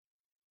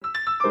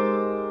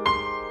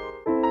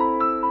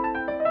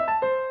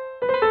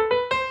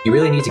you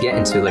really need to get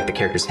into like the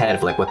character's head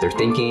of like what they're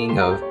thinking,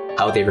 of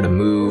how they're going to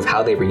move,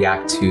 how they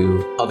react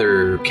to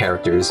other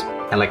characters.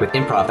 And like with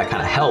improv, that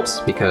kind of helps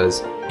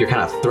because you're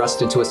kind of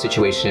thrust into a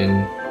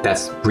situation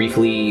that's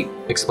briefly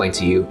explained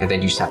to you, and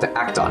then you just have to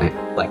act on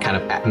it, like kind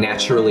of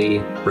naturally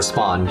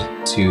respond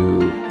to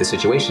the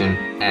situation.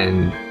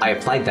 And I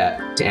applied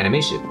that to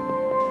animation.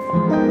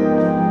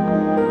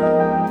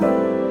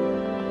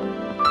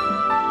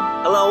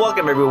 Hello and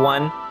welcome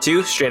everyone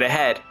to Straight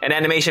Ahead, an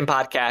animation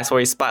podcast where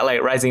we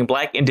spotlight rising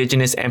Black,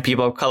 Indigenous, and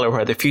people of color who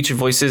are the future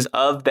voices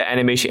of the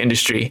animation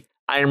industry.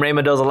 I am Ray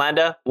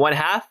Mendoza-Landa, one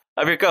half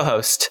of your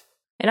co-host.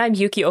 And I'm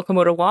Yuki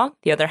Okamoto-Wong,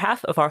 the other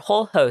half of our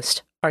whole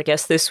host. Our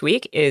guest this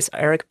week is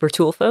Eric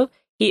Bertulfo.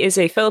 He is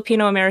a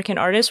Filipino-American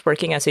artist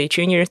working as a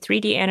junior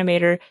 3D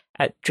animator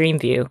at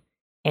Dreamview.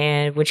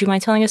 And would you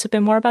mind telling us a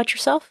bit more about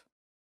yourself?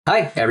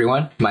 Hi,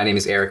 everyone. My name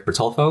is Eric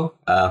Bertulfo.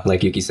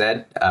 Like Yuki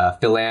said,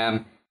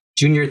 Philam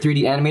junior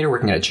 3D animator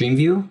working at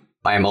Dreamview.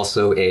 I am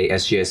also a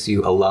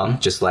SGSU alum,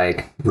 just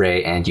like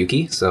Ray and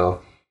Yuki.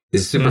 So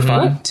this is super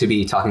fun to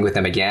be talking with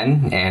them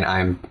again. And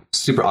I'm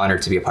super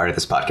honored to be a part of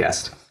this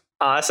podcast.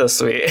 Oh, that's so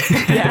sweet.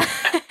 Yeah.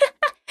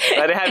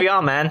 Glad to have you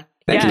on, man.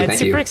 Thank you. It's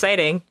super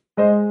exciting.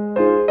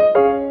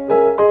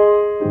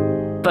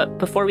 But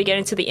before we get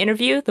into the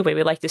interview, the way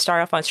we like to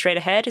start off on Straight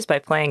Ahead is by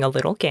playing a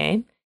little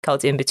game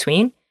called In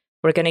Between.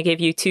 We're going to give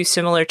you two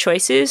similar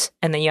choices,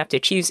 and then you have to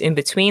choose in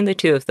between the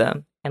two of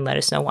them and let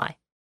us know why.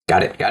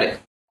 Got it.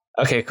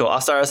 Okay, cool.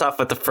 I'll start us off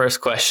with the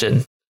first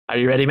question. Are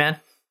you ready, man?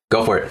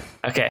 Go for it.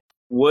 Okay.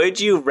 Would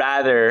you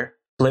rather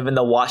live in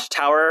the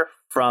Watchtower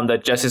from the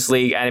Justice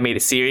League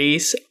animated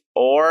series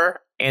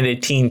or in the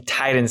Teen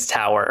Titans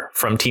Tower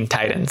from Teen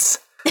Titans?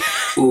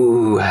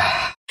 Ooh.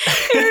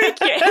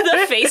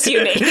 The face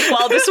you made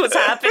while this was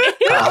happening.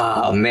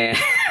 Oh, man.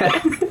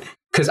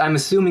 Because I'm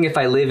assuming if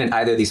I live in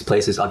either of these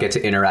places, I'll get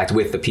to interact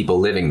with the people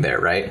living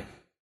there, right?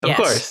 Of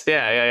course.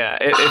 Yeah.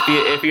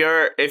 If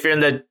you're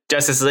in the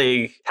Justice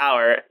League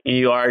Tower,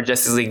 you are a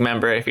Justice League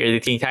member. If you're in the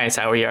Teen Titans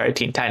Tower, you are a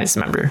Teen Titans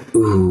member.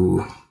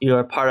 Ooh. You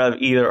are part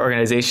of either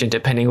organization,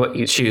 depending what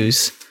you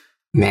choose.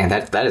 Man,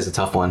 that is a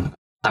tough one.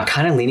 I'm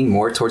kind of leaning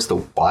more towards the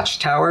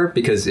Watchtower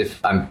because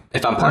if I'm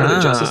part of the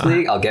Justice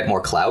League, I'll get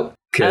more clout.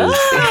 Because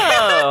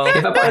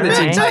if I'm part of the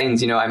Teen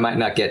Titans, I might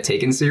not get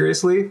taken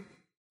seriously.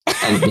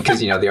 And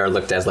because, they are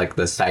looked as like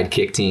the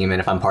sidekick team.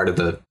 And if I'm part of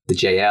the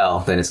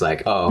JL, then it's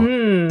like,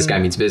 this guy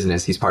means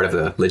business. He's part of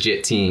the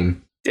legit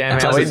team. Damn,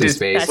 man, way to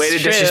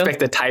disrespect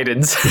the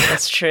Titans.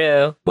 That's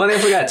true. Well, they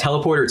forgot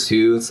teleporter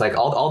too. It's like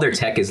all their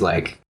tech is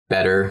like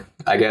better,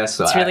 I guess.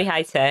 So it's really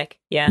high tech.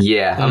 Yeah.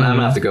 Yeah, I'm going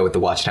to have to go with the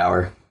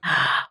Watchtower.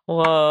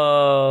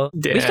 Whoa.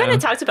 Damn. We've kind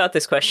of talked about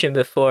this question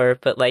before,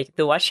 but like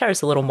the Watchtower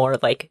is a little more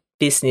like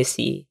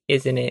businessy,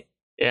 isn't it?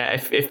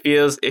 Yeah,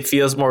 it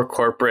feels more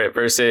corporate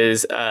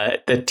versus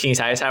the Teen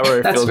Titans Tower.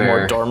 It feels fair.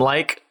 more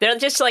dorm-like. They're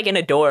just like in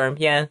a dorm,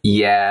 yeah.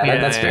 Yeah,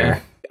 that's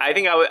fair. I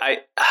think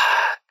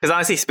because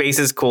honestly, space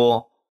is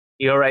cool.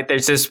 You're right.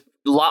 There's just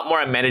a lot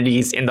more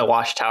amenities in the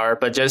Watchtower,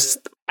 but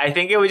I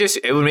think it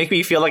would make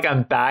me feel like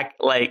I'm back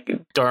like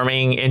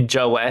dorming in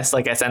Joe West,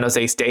 like at San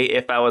Jose State,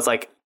 if I was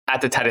like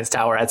at the Titans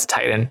Tower as a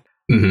Titan.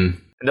 Mm-hmm.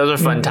 And those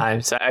are fun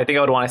times. I think I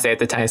would want to stay at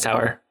the Titans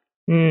Tower.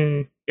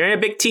 Mm. You're in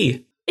a big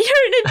T. You're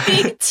in a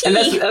big T. And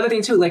that's the other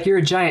thing too. Like you're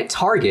a giant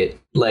target.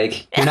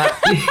 Like you're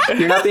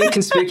not being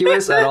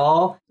conspicuous at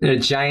all. In a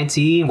giant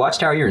T.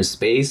 Watchtower, you're in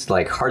space.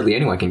 Like hardly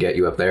anyone can get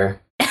you up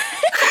there.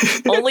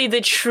 Only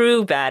the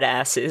true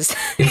badasses.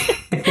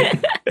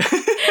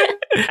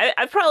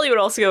 I probably would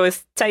also go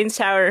with Titans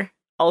Tower.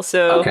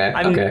 Also, okay.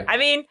 I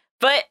mean,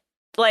 but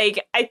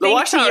like I think the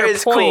Watchtower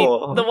is point,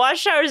 cool. The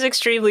Watchtower is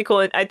extremely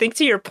cool. And I think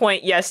to your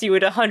point, yes, you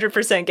would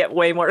 100% get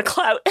way more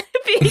clout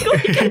being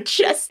like a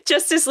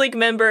Justice League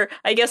member.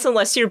 I guess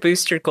unless you're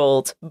Booster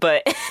Gold,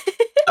 but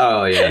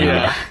oh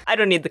yeah. I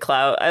don't need the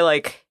clout. I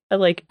like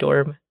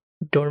dorm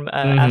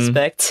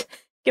aspect.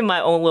 Get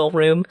my own little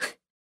room.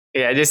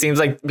 Yeah, it just seems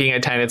like being a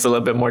Titan's a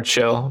little bit more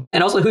chill.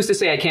 And also, who's to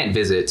say I can't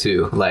visit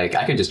too? Like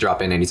I could just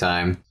drop in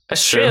anytime.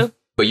 That's true.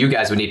 But you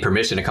guys would need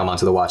permission to come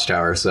onto the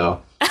Watchtower,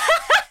 so.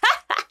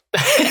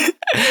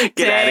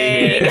 Get out of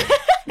here.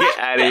 Get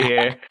out of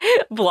here.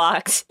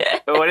 Blocked.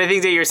 But one of the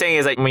things that you're saying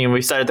is like when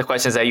we started the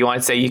questions that you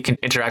want to say you can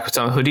interact with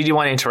someone. Who did you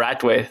want to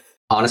interact with?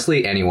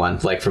 Honestly, anyone.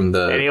 Like from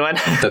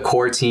the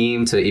core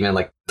team to even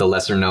like the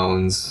lesser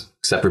knowns,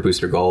 except for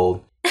Booster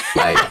Gold.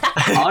 Like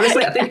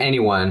honestly, I think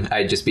anyone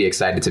I'd just be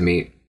excited to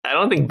meet. I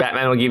don't think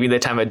Batman will give you the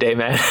time of day,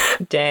 man.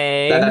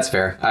 Dang. That's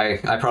fair. I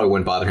probably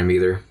wouldn't bother him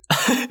either.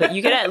 But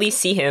you could at least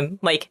see him.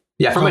 Like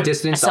yeah, from a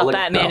distance, I'll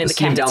Batman in the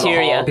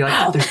cafeteria. I'll be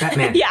like, oh, there's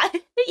Batman. Yeah,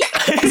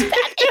 it's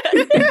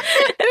Batman.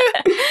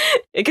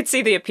 It could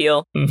see the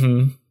appeal.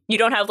 Mm-hmm. You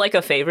don't have like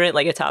a favorite,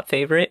 like a top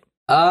favorite?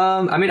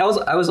 I mean, I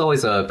was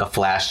always a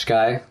Flash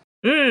guy.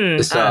 So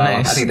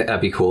nice. I think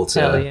that'd be cool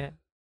to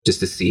just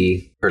to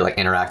see or like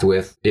interact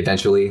with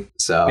eventually.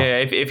 So yeah,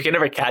 if you can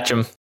never catch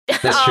him.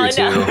 That's true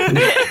too.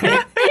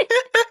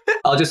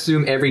 I'll just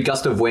assume every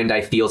gust of wind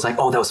I feel, it's like,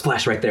 oh, that was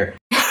Flash right there.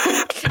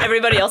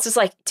 Everybody else is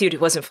like, dude,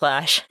 it wasn't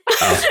Flash.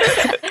 Oh.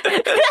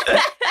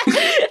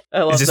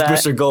 I love It's just that.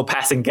 Booster Gold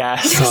passing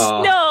gas.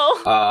 Oh,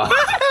 No,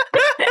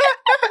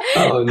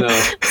 oh no.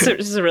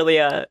 this is a really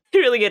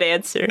good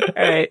answer.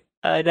 All right,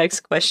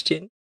 next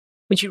question.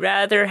 Would you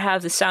rather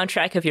have the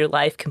soundtrack of your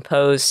life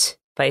composed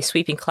by a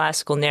sweeping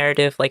classical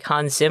narrative like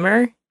Hans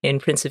Zimmer in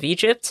Prince of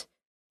Egypt,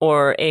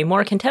 or a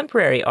more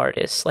contemporary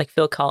artist like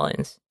Phil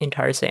Collins in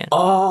Tarzan?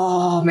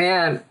 Oh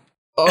man.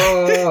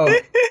 Oh,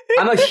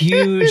 I'm a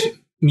huge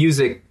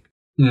music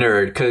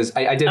nerd because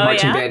I did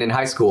marching band in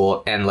high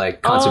school and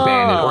like concert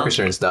band and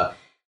orchestra and stuff.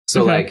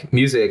 So like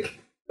music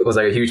was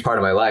like a huge part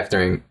of my life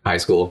during high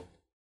school.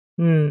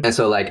 And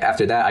so like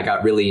after that, I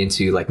got really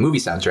into like movie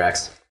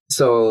soundtracks.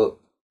 So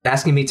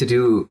asking me to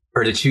do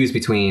or to choose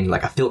between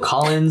like a Phil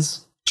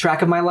Collins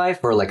track of my life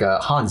or like a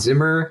Hans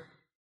Zimmer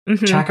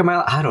track of my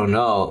life, I don't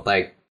know.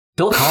 Like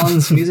Phil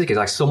Collins music is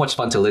like so much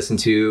fun to listen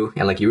to,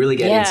 and like you really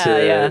get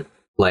into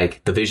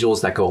like the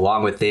visuals that go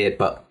along with it.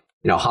 But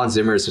you know, Hans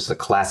Zimmer is just a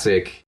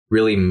classic,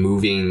 really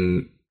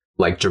moving,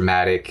 like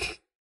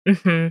dramatic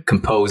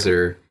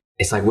composer.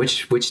 It's like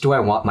which do I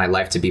want my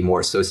life to be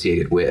more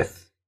associated with?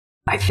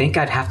 I think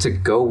I'd have to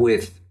go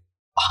with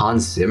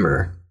Hans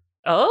Zimmer.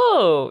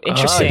 Oh,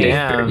 interesting.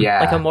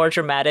 Yeah. Like a more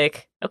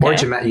dramatic. Okay. More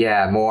dramatic,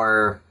 yeah,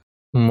 more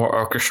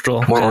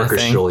orchestral. More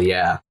orchestral,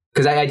 yeah.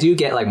 Because I do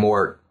get like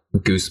more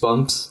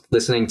goosebumps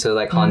listening to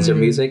like Hans Zimmer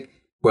music.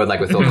 Where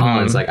like with Phil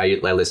Collins, like I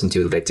listen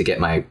to it like to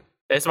get my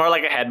It's more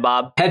like a head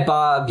bob. Head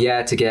bob,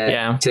 yeah, to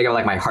get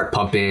like my heart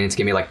pumping, to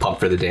get me like pumped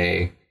for the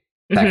day,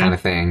 that kind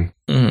of thing.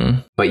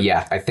 But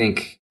yeah, I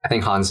think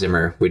Hans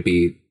Zimmer would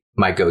be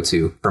my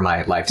go-to for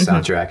my life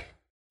soundtrack.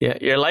 Yeah,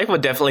 your life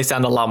would definitely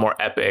sound a lot more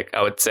epic,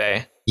 I would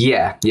say.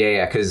 Yeah,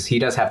 because he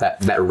does have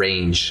that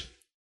range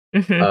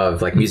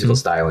of like musical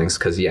stylings.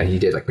 Because he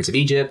did like Prince of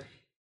Egypt,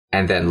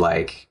 and then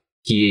like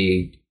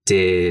he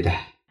did.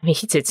 I mean,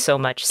 he did so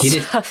much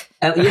stuff.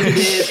 He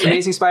did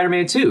Amazing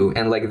Spider-Man 2,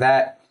 and like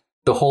that,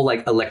 the whole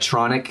like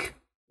electronic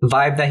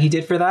vibe that he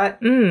did for that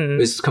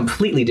is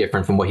completely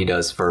different from what he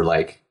does for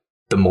like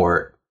the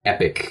more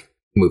epic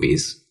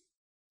movies.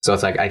 So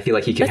it's like I feel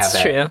like he could have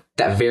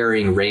that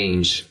varying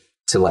range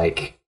to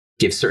like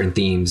give certain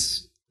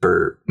themes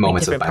for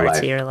moments of my parts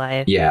life. Of your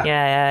life.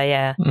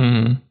 Yeah.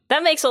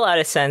 That makes a lot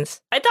of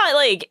sense. I thought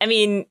like, I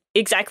mean,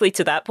 exactly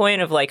to that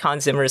point of like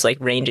Hans Zimmer's like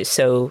range is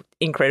so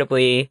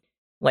incredibly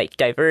like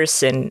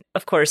diverse, and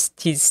of course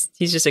he's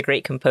just a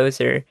great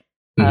composer.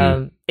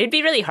 It'd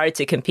be really hard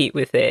to compete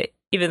with it,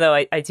 even though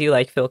I do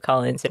like Phil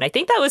Collins, and I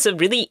think that was a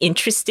really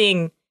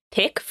interesting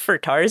pick for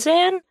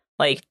Tarzan,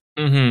 like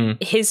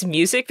his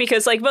music,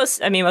 because like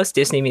most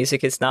Disney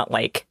music is not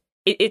like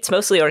it's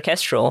mostly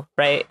orchestral,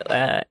 right?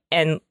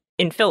 And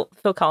in Phil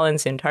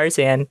Collins in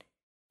Tarzan,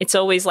 it's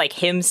always like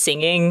him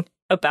singing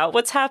about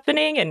what's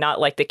happening and not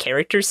like the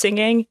characters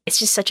singing. It's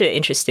just such an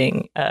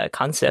interesting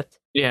concept.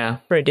 Yeah,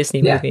 for a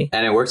Disney movie,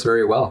 and it works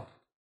very well.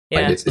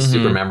 Yeah, like, it's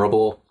super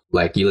memorable.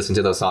 Like you listen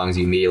to those songs,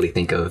 you immediately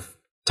think of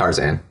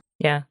Tarzan.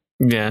 Yeah.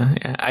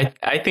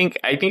 I think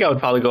I would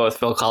probably go with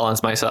Phil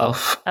Collins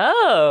myself.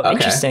 Oh, okay.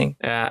 Interesting.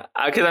 Yeah,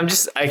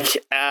 because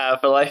for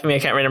the life of me, I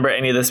can't remember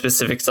any of the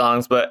specific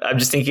songs, but I'm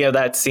just thinking of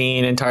that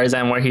scene in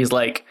Tarzan where he's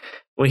like,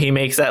 when he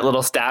makes that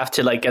little staff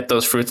to like get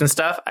those fruits and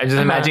stuff. I'm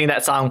just imagining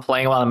that song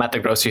playing while I'm at the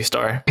grocery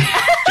store.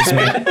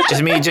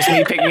 just me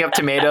picking up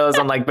tomatoes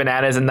and like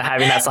bananas and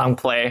having that song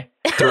play.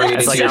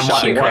 It's like I'm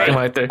walking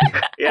with it.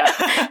 Yeah,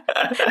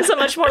 it's a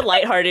much more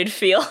lighthearted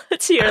feel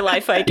to your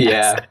life, I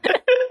guess. Yeah.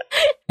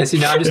 And see,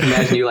 now I'm just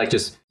imagining you like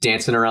just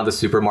dancing around the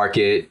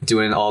supermarket,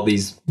 doing all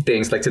these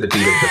things like to the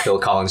beat of the Phil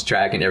Collins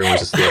track, and everyone's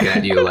just looking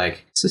at you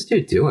like, what's this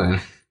dude doing?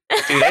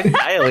 Dude,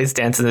 I always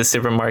dance in the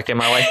supermarket.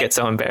 My wife gets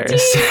so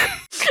embarrassed.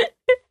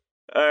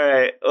 All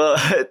right. Well,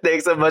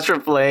 thanks so much for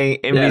playing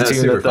in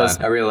between with us.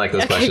 I really like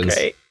those questions.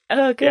 Great.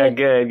 Oh, good.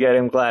 Yeah, good.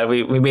 I'm glad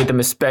we made them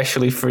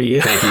especially for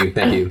you.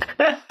 Thank you.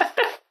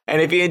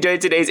 And if you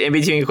enjoyed today's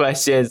in-between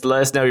questions,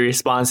 let us know your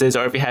responses,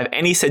 or if you have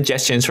any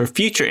suggestions for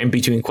future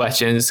in-between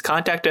questions,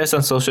 contact us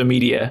on social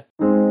media.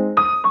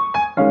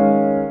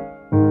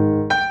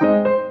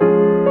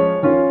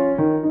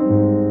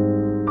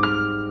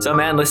 So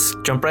man, let's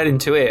jump right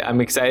into it.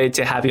 I'm excited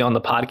to have you on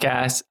the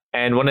podcast.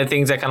 And one of the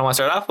things I kind of want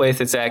to start off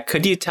with is that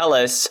could you tell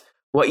us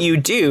what you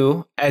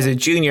do as a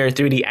junior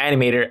 3D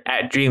animator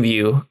at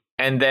Dreamview?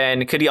 And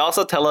then could you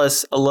also tell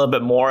us a little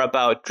bit more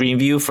about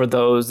Dreamview for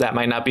those that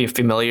might not be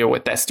familiar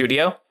with that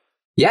studio?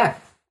 Yeah.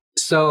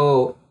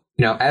 So,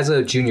 as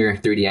a junior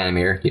 3D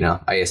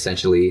animator, I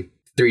essentially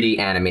 3D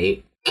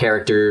animate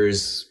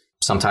characters,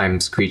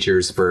 sometimes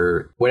creatures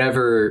for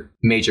whatever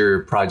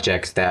major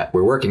projects that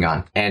we're working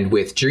on. And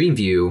with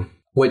Dreamview,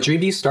 what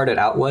Dreamview started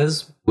out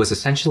was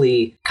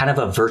essentially kind of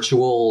a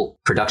virtual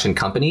production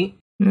company,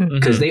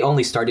 because they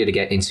only started to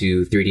get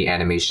into 3D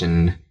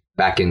animation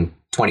back in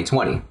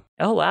 2020.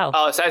 Oh, wow.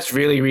 Oh, so that's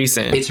really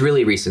recent. It's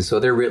really recent. So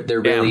they're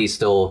really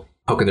still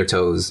poking their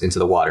toes into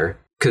the water.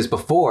 Because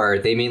before,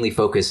 they mainly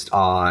focused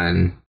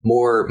on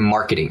more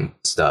marketing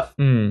stuff.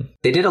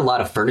 They did a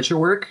lot of furniture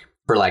work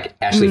for like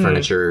Ashley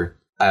Furniture.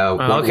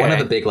 One of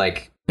the big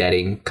like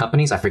bedding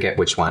companies. I forget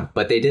which one.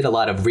 But they did a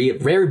lot of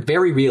very,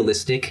 very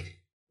realistic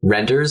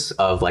renders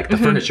of like the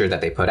furniture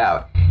that they put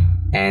out.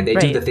 And they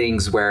do the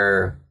things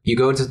where you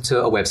go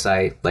to a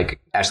website, like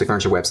Ashley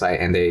Furniture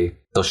website, and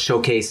they'll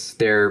showcase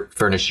their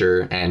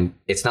furniture, and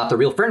it's not the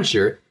real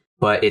furniture,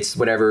 but it's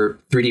whatever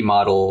 3D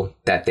model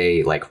that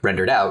they like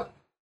rendered out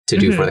to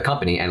do for the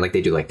company. And like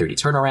they do like 3D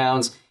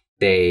turnarounds.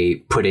 They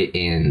put it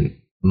in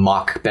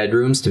mock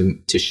bedrooms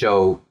to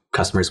show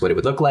customers what it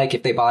would look like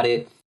if they bought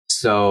it.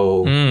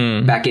 So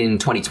back in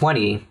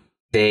 2020,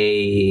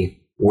 they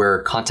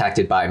were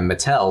contacted by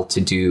Mattel to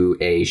do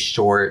a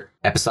short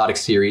episodic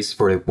series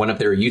for one of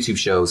their YouTube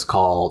shows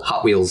called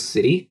Hot Wheels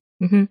City.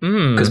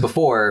 Because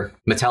before,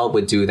 Mattel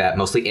would do that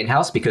mostly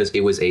in-house because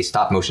it was a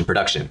stop motion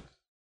production.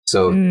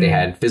 So they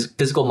had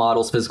physical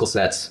models, physical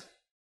sets.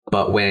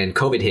 But when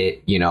COVID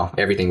hit, you know,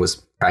 everything was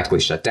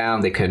practically shut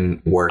down. They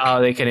couldn't work. Oh,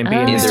 they couldn't be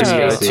in their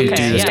studio to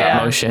do the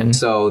stop motion.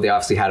 So they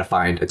obviously had to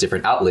find a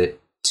different outlet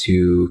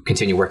to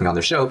continue working on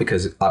their show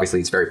because obviously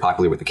it's very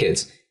popular with the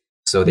kids.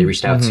 So they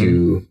reached out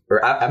to,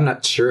 or I'm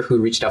not sure who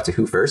reached out to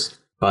who first,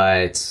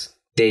 but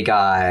they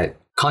got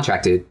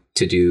contracted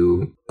to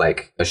do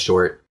like a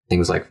short, I think it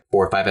was like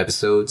 4 or 5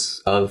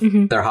 episodes of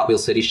their Hot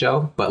Wheels City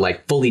show, but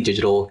like fully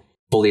digital,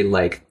 fully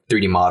like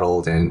 3D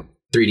modeled and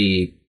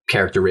 3D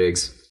character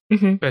rigs.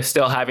 But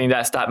still having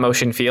that stop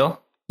motion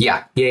feel.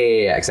 Yeah,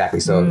 exactly.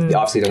 So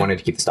obviously they wanted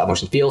to keep the stop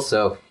motion feel.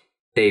 So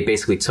they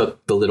basically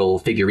took the little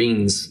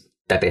figurines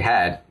that they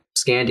had,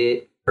 scanned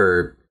it,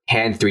 or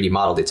hand 3D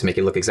modeled it to make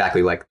it look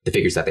exactly like the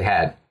figures that they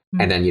had.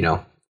 And then, you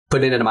know,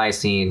 put it in a Maya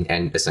scene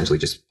and essentially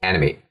just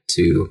animate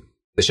to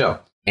the show.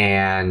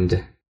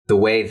 And the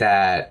way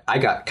that I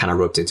got kind of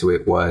roped into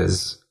it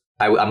was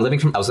I was living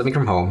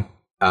from home.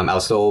 I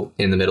was still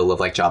in the middle of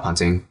like job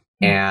hunting,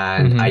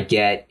 and I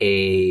get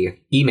a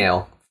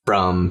email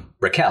from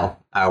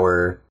Raquel,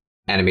 our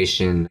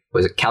animation,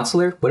 was it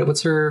counselor?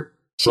 What's her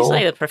She's role?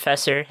 like the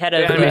professor, head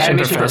of animation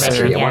professor.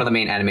 professor. Yeah, one of the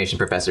main animation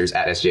professors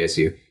at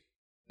SJSU.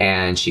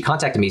 And she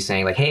contacted me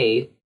saying like,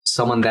 hey,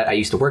 someone that I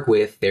used to work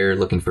with, they're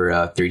looking for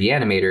a 3D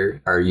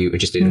animator. Are you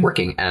interested in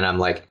working? And I'm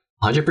like,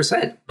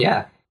 100%.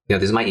 Yeah. You know,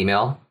 this is my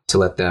email to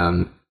let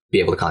them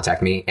be able to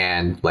contact me.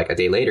 And like a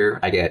day later,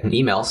 I get an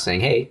email saying,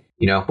 hey,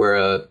 you know, we're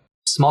a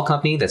small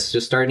company that's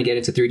just starting to get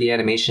into 3D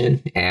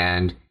animation,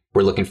 and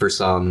we're looking for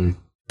some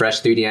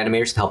fresh 3D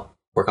animators to help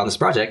work on this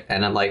project.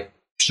 And I'm like,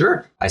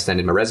 sure. I send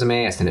in my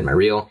resume, I send in my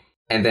reel.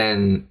 And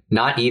then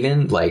not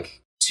even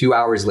like 2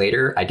 hours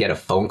later, I get a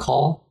phone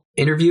call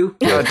interview with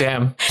the head of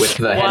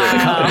the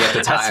company at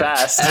the time. That's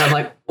fast. And I'm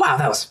like, wow,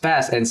 that was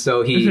fast. And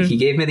so he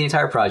gave me the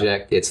entire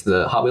project. It's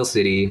the Hot Wheels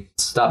City,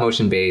 stop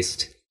motion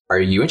based. Are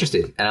you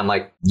interested? And I'm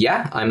like,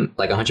 yeah, I'm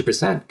like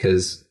 100%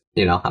 because,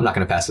 you know, I'm not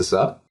going to pass this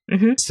up.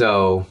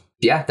 So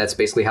yeah, that's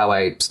basically how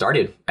I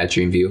started at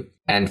Dreamview.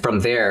 And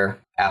from there,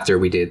 after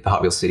we did the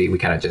Hot Wheels City, we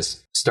kind of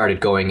just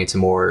started going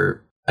into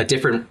a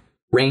different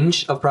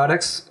range of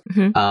products.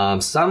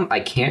 Some I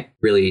can't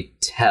really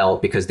tell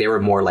because they were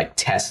more like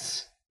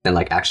tests than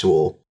like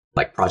actual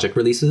like project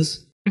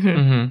releases.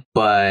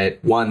 But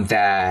one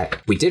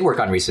that we did work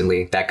on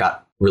recently that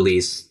got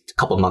released a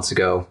couple of months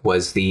ago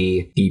was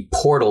the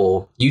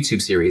Portal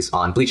YouTube series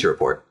on Bleacher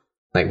Report.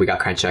 Like we got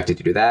contracted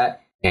to do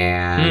that,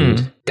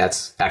 and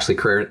that's actually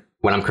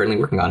what I'm currently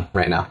working on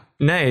right now.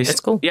 Nice. That's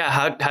cool. Yeah.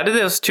 How did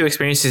those two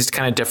experiences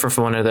kind of differ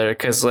from one another?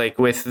 Because like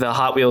with the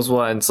Hot Wheels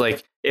ones,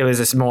 like it was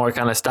this more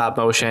kind of stop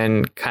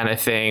motion kind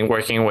of thing,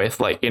 working with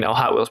like, you know,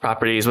 Hot Wheels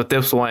properties. With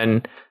this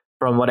one,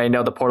 from what I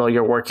know, the Portal,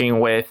 you're working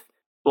with,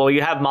 well,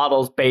 you have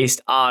models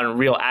based on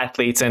real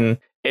athletes and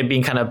it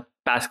being kind of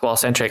basketball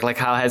centric. Like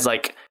how has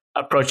like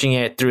approaching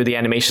it through the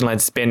animation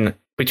lens been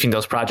between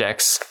those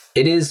projects?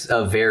 It is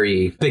a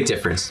very big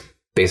difference,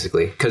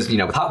 basically, because, you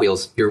know, with Hot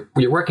Wheels, you're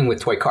working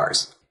with toy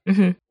cars.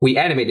 We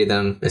animated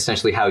them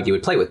essentially how you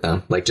would play with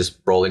them, like just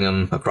rolling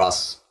them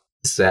across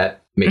the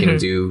set, making them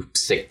do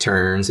sick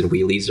turns and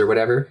wheelies or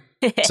whatever.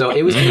 So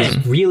it was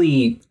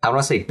really, I don't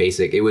want to say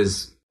basic.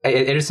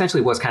 It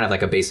essentially was kind of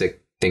like a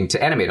basic thing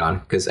to animate on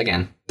because,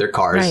 again, they're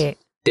cars. Right.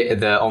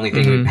 The only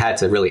thing we had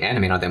to really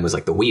animate on them was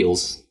like the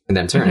wheels and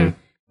them turning.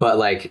 But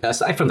like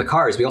aside from the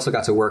cars, we also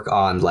got to work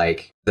on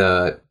like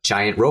the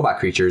giant robot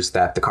creatures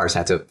that the cars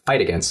had to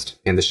fight against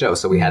in the show.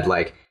 So we had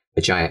like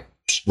a giant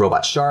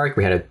robot shark,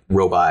 we had a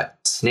robot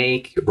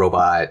snake,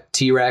 robot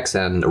T-Rex,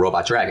 and a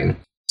robot dragon.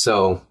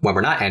 So when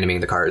we're not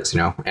animating the cars, you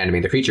know,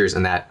 animating the creatures,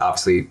 and that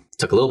obviously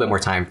took a little bit more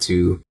time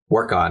to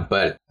work on,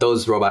 but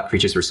those robot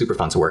creatures were super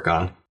fun to work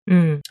on.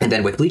 And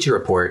then with Bleacher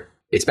Report,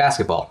 it's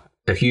basketball,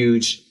 a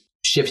huge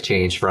shift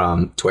change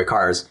from toy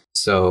cars.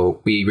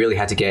 So we really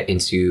had to get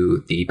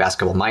into the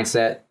basketball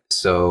mindset.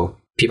 So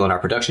people in our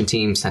production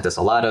team sent us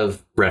a lot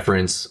of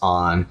reference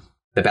on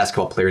the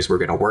basketball players we're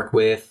going to work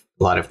with,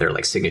 a lot of their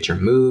like signature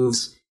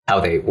moves,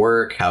 how they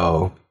work,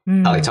 how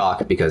they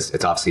talk, because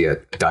it's obviously a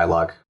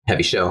dialogue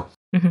heavy show.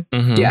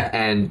 Yeah.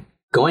 And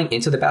going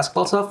into the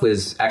basketball stuff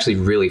was actually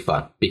really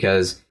fun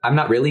because I'm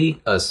not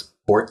really a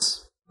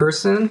sports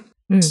person.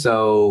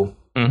 So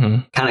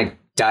kind of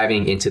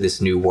diving into this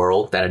new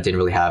world that I didn't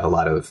really have a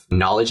lot of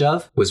knowledge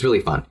of was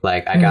really fun.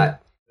 Like I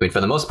got I mean, for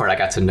the most part, I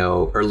got to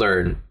know or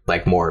learn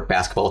like more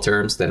basketball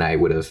terms than I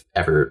would have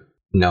ever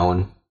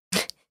known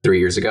 3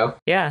 years ago.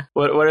 Yeah.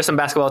 What are some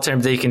basketball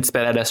terms that you can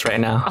spit at us right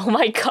now? Oh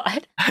my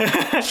God.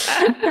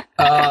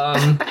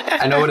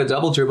 I know what a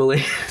double dribble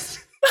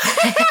is.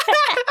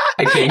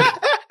 I think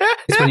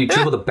it's when you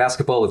dribble the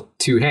basketball with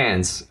two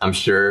hands. I'm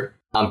sure.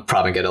 I'm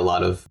probably getting a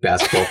lot of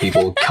basketball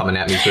people coming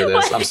at me for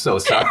this. I'm so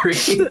sorry.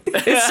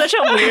 It's such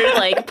a weird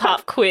like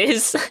pop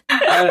quiz.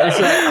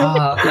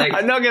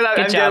 I know, because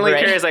I'm generally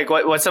Ray. curious, like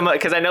what some,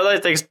 because I know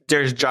that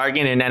there's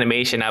jargon in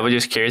animation. I was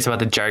just curious about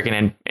the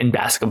jargon in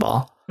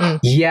basketball.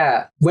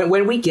 Yeah,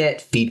 when we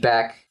get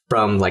feedback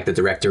from like the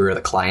director or the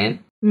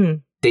client,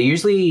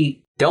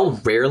 they'll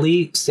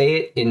rarely say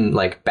it in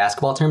like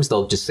basketball terms.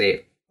 They'll just say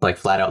it like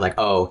flat out, like,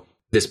 oh,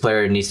 this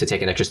player needs to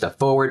take an extra step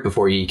forward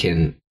before he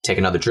can take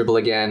another dribble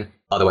again.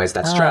 Otherwise,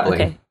 that's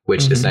traveling. Okay.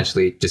 Which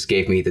essentially just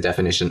gave me the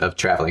definition of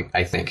traveling,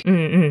 I think.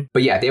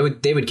 But yeah, they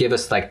would give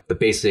us like the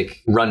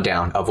basic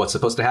rundown of what's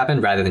supposed to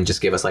happen rather than just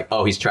give us like,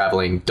 oh, he's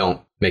traveling,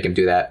 don't make him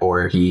do that,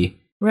 or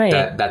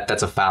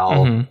that's a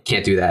foul,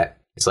 can't do that.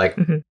 It's like,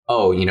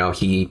 oh, you know,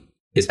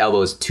 his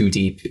elbow is too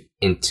deep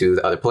into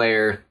the other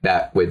player,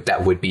 that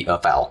would be a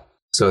foul.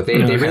 So they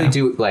really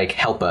do like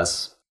help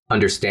us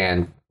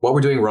understand what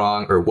we're doing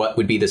wrong or what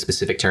would be the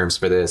specific terms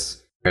for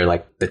this, or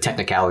like the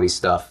technicality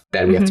stuff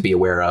that we have to be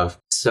aware of.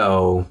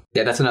 So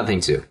yeah, that's another thing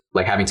too.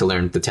 Like having to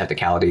learn the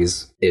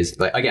technicalities is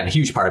like, again, a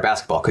huge part of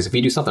basketball, because if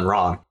you do something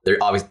wrong,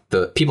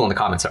 the people in the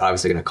comments are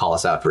obviously going to call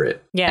us out for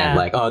it. Yeah. And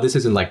like, oh, this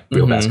isn't like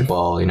real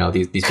basketball. You know,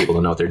 these people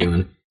don't know what they're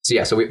doing. So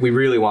yeah, so we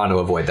really want to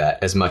avoid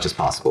that as much as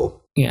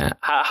possible. Yeah.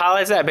 How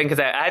has that been? Because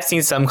I've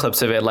seen some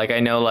clips of it. Like, I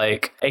know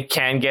like it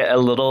can get a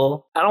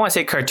little, I don't want to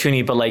say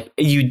cartoony, but like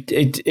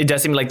it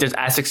does seem like there's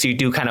aspects you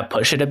do kind of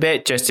push it a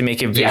bit just to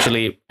make it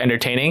visually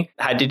entertaining.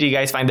 How did you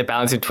guys find the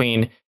balance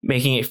between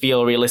making it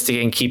feel realistic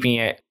and keeping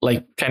it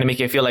like trying to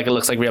make it feel like it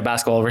looks like real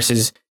basketball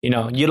versus, you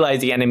know,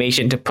 utilize the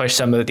animation to push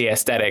some of the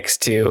aesthetics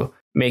to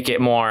make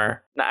it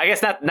more, I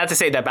guess not to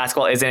say that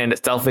basketball isn't in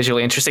itself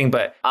visually interesting,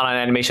 but on an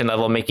animation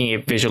level, making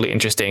it visually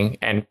interesting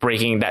and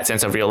breaking that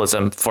sense of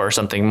realism for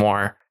something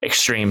more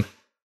extreme.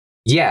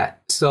 Yeah.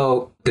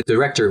 So the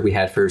director we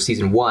had for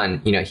season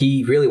 1, you know,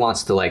 he really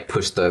wants to like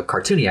push the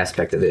cartoony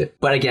aspect of it,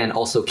 but again,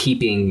 also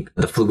keeping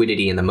the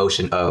fluidity and the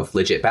motion of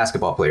legit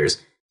basketball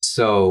players.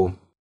 So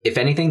if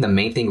anything, the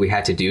main thing we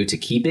had to do to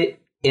keep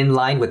it in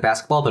line with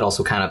basketball, but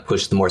also kind of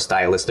push the more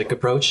stylistic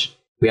approach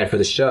we had for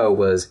the show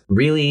was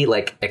really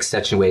like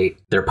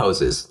accentuate their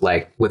poses.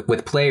 Like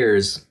with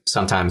players,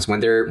 sometimes when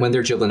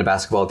they're dribbling a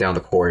basketball down the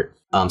court,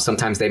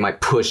 sometimes they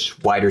might push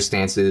wider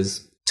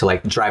stances to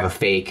like drive a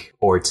fake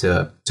or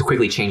to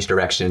quickly change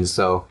directions.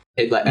 So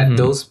at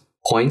those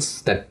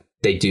points that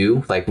they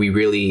do, like we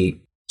really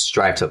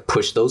strive to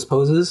push those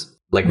poses,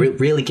 like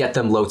really get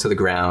them low to the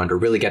ground or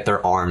really get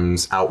their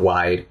arms out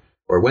wide.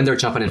 Or when they're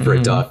jumping in for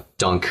a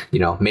dunk, you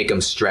know, make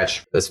them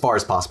stretch as far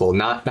as possible.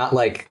 Not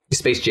like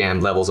Space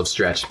Jam levels of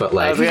stretch, but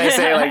like, I was gonna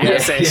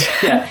say,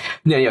 like,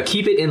 No, you know,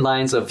 keep it in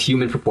lines of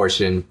human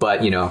proportion,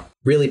 but you know,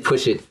 really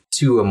push it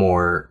to a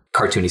more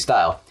cartoony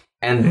style.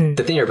 And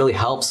the thing that really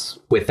helps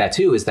with that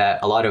too is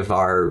that all of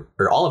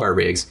our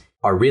rigs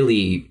are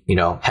really, you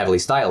know, heavily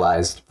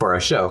stylized for our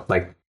show.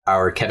 Like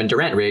our Kevin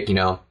Durant rig, you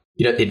know,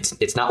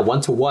 it's not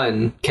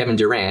 1-to-1 Kevin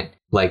Durant.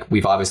 Like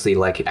we've obviously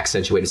like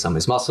accentuated some of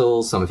his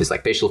muscles, some of his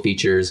like facial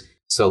features.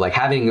 So like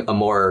having a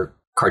more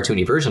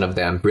cartoony version of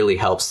them really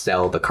helps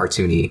sell the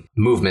cartoony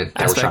movement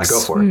that we're trying to go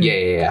for.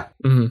 Yeah.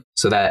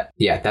 So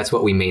that's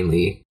what we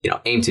mainly, you know,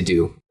 aim to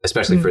do,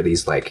 especially for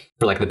these like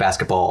the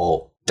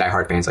basketball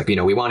diehard fans. Like, you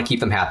know, we want to keep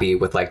them happy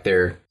with like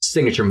their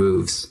signature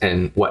moves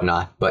and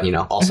whatnot, but you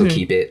know, also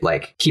keep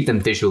them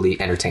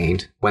visually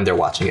entertained when they're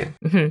watching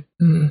it.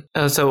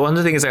 So one of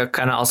the things I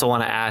kind of also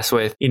want to ask,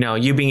 with, you know,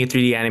 you being a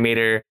 3D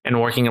animator and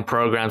working in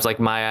programs like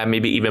Maya,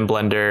 maybe even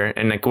Blender,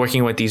 and like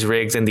working with these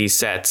rigs and these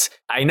sets,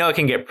 I know it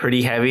can get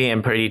pretty heavy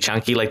and pretty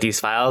chunky, like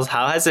these files.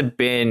 How has it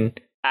been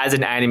as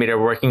an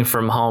animator working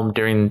from home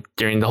during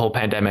the whole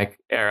pandemic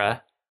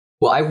era?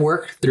 Well, I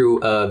work through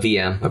a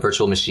VM, a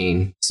virtual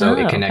machine. So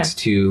it connects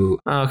to,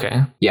 like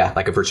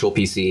a virtual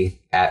PC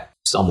at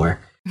somewhere.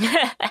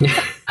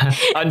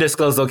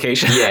 Undisclosed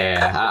location.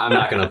 I'm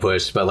not going to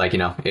push, but like, you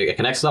know, it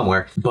connects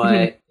somewhere.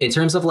 But in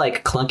terms of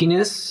like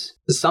clunkiness,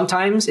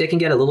 sometimes it can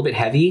get a little bit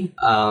heavy,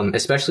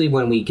 especially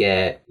when we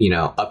get, you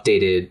know,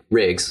 updated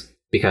rigs.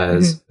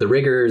 Because the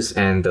riggers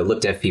and the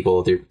lip dev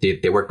people,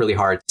 they work really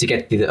hard to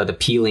get the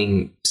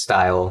peeling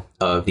style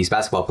of these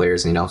basketball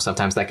players. You know,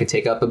 sometimes that could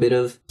take up a bit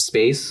of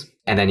space.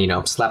 And then, you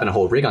know, slapping a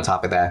whole rig on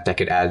top of that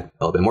could add a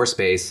little bit more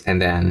space.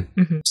 And then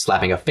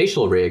slapping a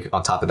facial rig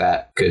on top of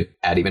that could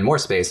add even more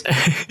space.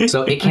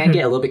 So it can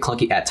get a little bit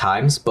clunky at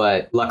times.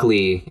 But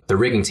luckily, the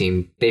rigging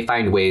team, they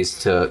find ways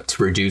to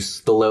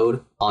reduce the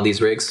load on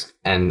these rigs.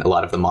 And a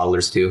lot of the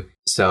modelers too.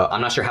 So I'm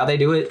not sure how they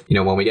do it. You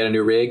know, when we get a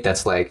new rig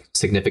that's like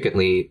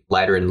significantly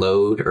lighter in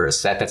load, or a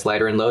set that's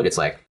lighter in load, it's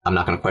like, I'm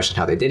not going to question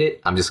how they did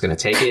it. I'm just going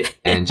to take it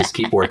and just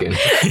keep working.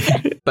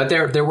 But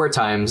there were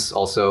times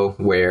also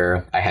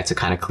where I had to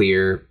kind of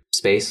clear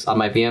space on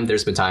my VM.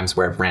 There's been times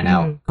where I've ran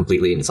out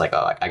completely and it's like,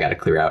 oh, I got to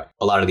clear out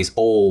a lot of these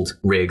old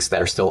rigs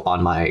that are still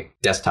on my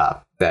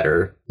desktop that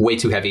are way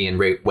too heavy and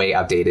way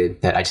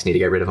outdated that I just need to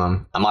get rid of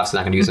them. I'm obviously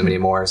not going to use them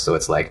anymore. So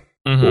it's like,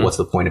 well, what's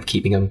the point of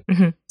keeping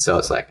them? So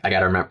it's like, I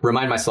got to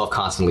remind myself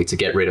constantly to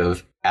get rid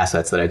of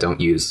assets that I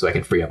don't use so I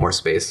can free up more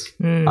space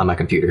on my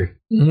computer.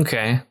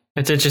 Okay.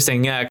 It's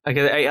interesting. Yeah.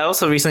 I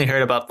also recently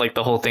heard about like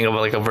the whole thing of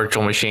like a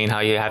virtual machine, how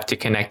you have to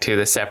connect to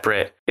the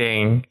separate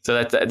thing.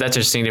 So that's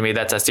interesting to me.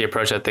 That's the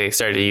approach that they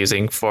started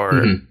using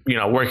for,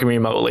 working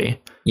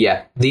remotely.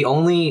 Yeah. The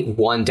only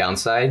one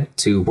downside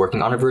to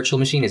working on a virtual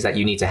machine is that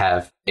you need to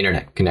have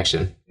internet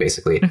connection,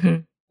 basically.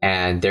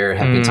 And there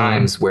have been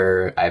times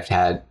where I've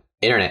had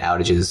internet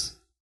outages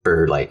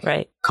for like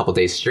a couple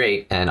days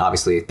straight. And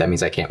obviously that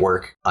means I can't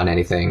work on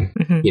anything.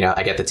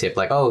 I get the tip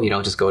like, oh,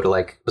 just go to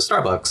like a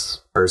Starbucks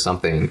or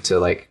something to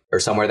like, or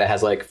somewhere that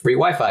has like free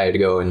Wi-Fi to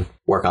go and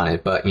work on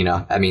it. But,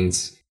 that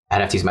means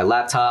I'd have to use my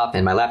laptop,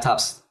 and my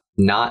laptop's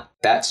not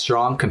that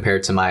strong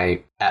compared to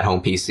my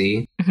at-home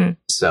PC.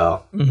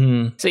 So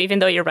even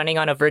though you're running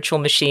on a virtual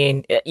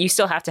machine, you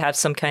still have to have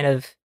some kind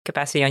of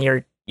capacity on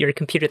your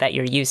computer that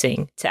you're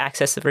using to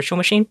access the virtual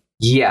machine.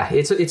 Yeah,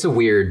 it's a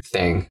weird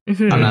thing.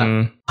 I'm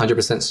not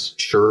 100%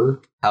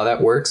 sure how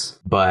that works,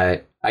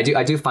 but I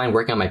do find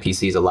working on my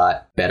PC is a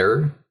lot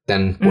better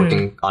than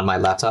working on my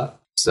laptop.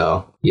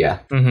 So, yeah.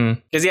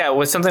 Because,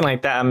 with something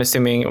like that, I'm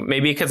assuming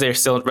maybe because they're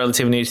still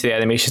relatively new to the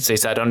animation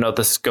space, I don't know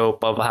the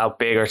scope of how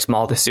big or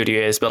small the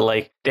studio is, but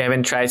like they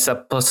haven't tried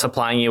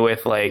supplying you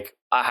with like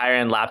a higher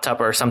end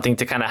laptop or something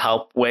to kind of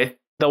help with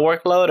the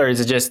workload, or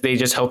is it just they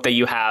just hope that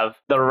you have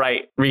the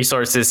right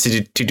resources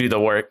to do the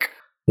work?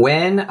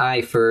 When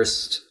I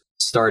first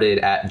started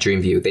at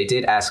Dreamview, they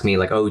did ask me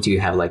like, oh, do you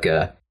have like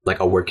a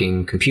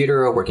working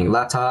computer, a working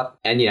laptop?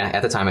 And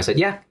at the time I said,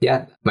 yeah,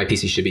 my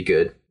PC should be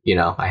good.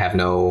 I have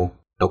no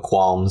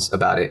qualms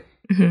about it.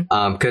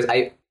 Because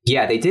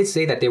they did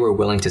say that they were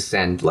willing to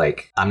send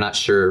like, I'm not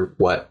sure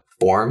what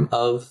form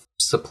of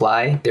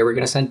supply they were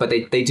going to send, but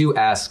they do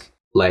ask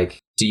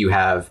like, do you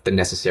have the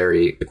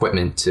necessary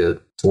equipment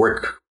to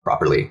work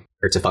properly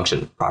or to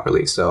function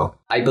properly? So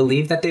I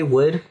believe that they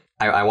would,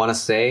 I want to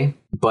say,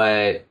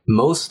 but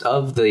most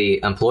of the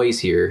employees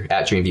here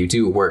at Dreamview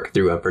do work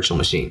through a virtual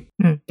machine.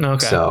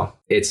 Okay. So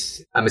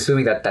I'm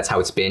assuming that that's how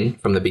it's been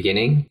from the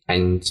beginning,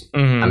 and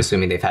I'm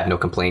assuming they've had no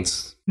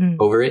complaints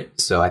over it.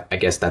 So I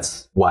guess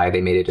that's why they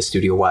made it a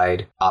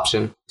studio-wide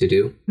option to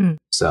do.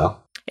 So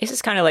this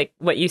is kind of like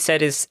what you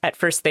said is at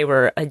first they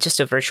were just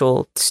a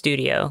virtual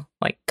studio,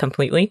 like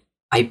completely.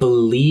 I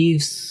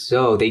believe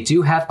so. They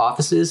do have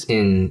offices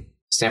in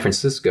San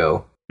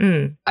Francisco.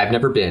 I've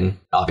never been,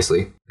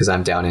 obviously, because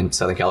I'm down in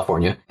Southern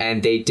California.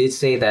 And they did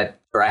say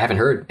that, or I haven't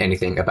heard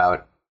anything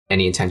about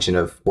any intention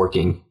of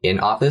working in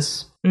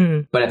office.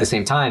 But at the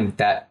same time,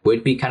 that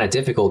would be kind of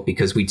difficult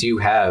because we do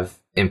have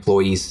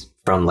employees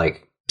from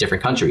like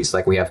different countries.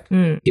 Like we have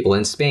people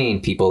in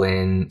Spain, people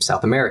in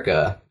South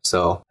America.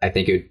 So I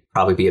think it would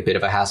probably be a bit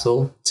of a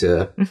hassle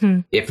to,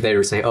 if they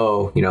were to say,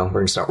 oh, we're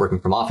going to start working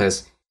from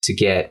office, to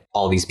get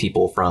all these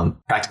people from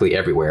practically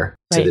everywhere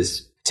to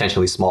this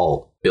potentially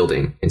small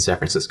building in San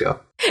Francisco.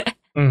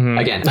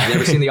 Again, I've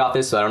never seen The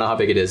Office, so I don't know how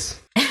big it is.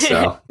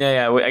 So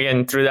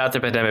again, throughout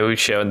the pandemic, we've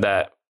shown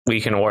that we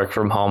can work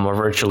from home or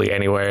virtually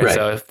anywhere. Right.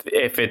 So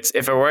if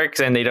it works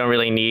and they don't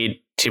really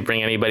need to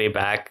bring anybody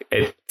back,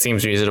 it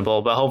seems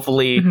reasonable. But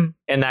hopefully,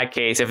 in that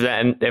case, if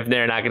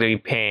they're not going to be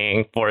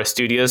paying for a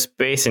studio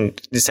space and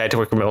decide to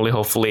work remotely,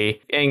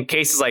 hopefully in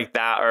cases like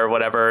that or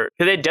whatever,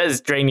 because it does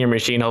drain your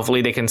machine,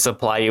 hopefully they can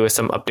supply you with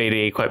some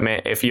updated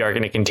equipment if you are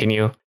going to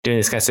continue doing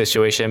this kind of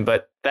situation.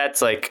 But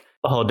that's like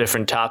a whole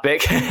different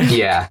topic.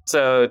 Yeah.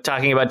 So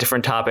talking about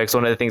different topics,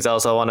 one of the things I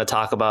also want to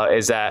talk about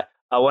is that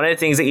one of the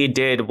things that you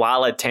did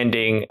while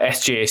attending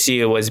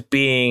SJSU was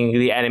being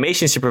the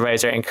animation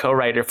supervisor and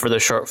co-writer for the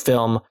short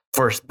film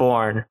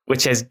Firstborn,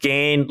 which has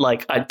gained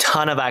like a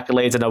ton of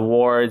accolades and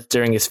awards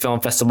during its film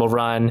festival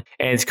run,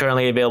 and it's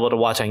currently available to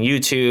watch on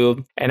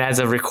YouTube. And as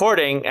of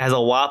recording, it has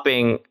a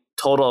whopping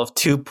total of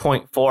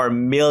 2.4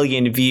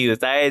 million views.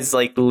 That is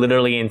like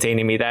literally insane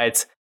to me.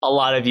 That's a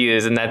lot of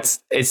views, and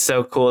it's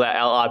so cool that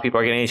a lot of people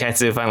are getting a chance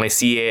to finally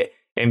see it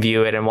and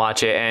view it and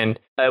watch it. And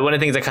one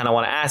of the things I kind of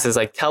want to ask is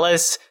like, tell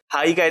us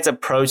how you guys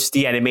approached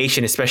the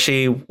animation,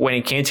 especially when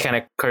it came to kind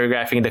of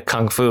choreographing the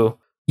Kung Fu.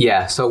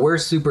 Yeah, so we're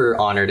super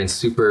honored and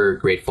super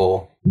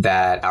grateful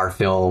that our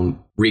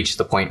film reached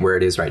the point where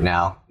it is right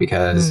now,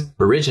 because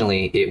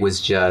originally it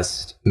was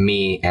just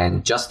me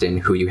and Justin,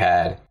 who you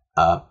had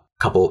a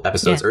couple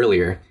episodes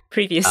earlier.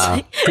 Previous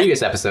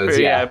episodes,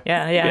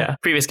 yeah.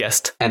 Previous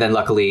guest. And then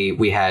luckily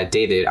we had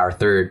David, our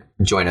third,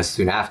 join us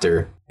soon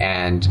after.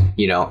 And,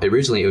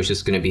 originally it was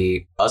just going to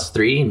be us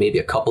three, maybe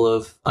a couple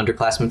of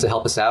underclassmen to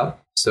help us out.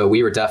 So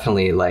we were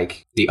definitely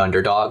like the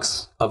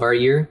underdogs of our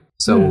year.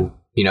 So,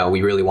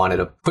 we really wanted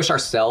to push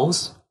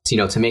ourselves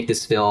to make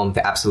this film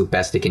the absolute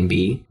best it can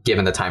be,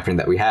 given the time frame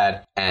that we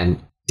had.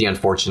 And the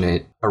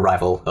unfortunate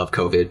arrival of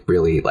COVID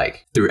really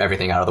like threw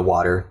everything out of the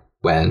water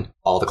when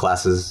all the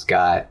classes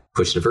got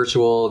pushed to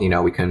virtual. You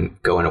know, we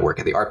couldn't go into work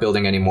at the art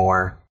building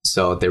anymore.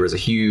 So there was a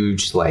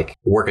huge like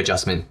work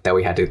adjustment that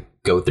we had to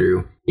go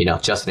through. You know,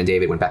 Justin and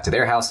David went back to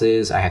their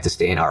houses. I had to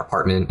stay in our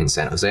apartment in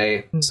San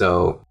Jose.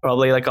 So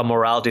probably like a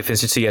morale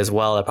deficiency as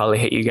well. That probably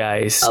hit you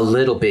guys. A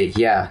little bit,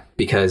 yeah,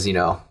 because, you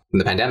know, when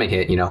the pandemic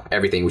hit, you know,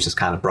 everything was just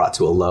kind of brought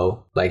to a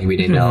low. Like we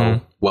didn't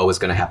know what was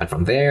going to happen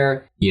from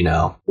there. You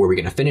know, were we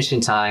going to finish in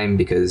time?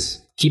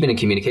 Because keeping in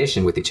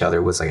communication with each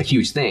other was like a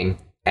huge thing.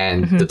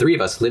 And the three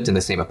of us lived in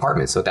the same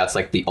apartment. So that's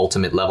like the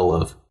ultimate level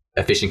of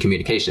efficient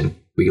communication.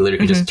 We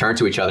literally could just turn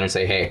to each other and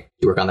say, hey,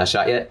 you work on that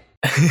shot yet?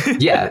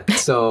 Yeah.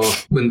 So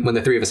when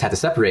the three of us had to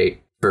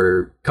separate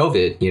for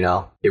COVID, you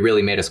know, it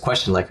really made us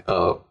question like,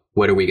 oh,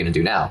 what are we going to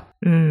do now?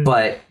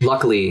 But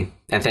luckily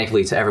and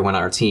thankfully to everyone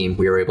on our team,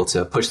 we were able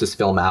to push this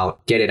film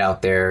out, get it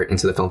out there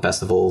into the film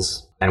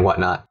festivals and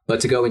whatnot.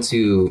 But to go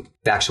into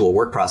the actual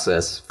work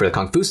process for the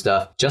Kung Fu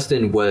stuff,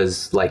 Justin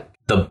was like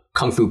the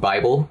Kung Fu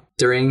Bible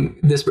during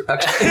this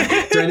production.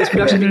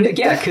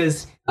 Yeah,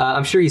 because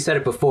I'm sure he said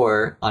it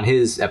before on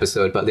his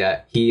episode, but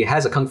that he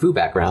has a Kung Fu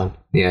background.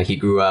 You know, he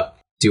grew up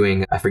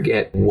doing, I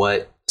forget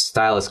what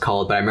style it's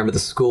called, but I remember the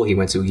school he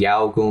went to, I'm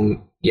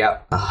going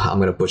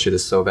to butcher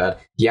this so bad.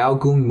 Yao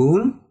Gung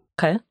Moon?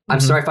 Okay. I'm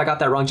sorry if I got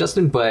that wrong,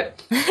 Justin,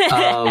 but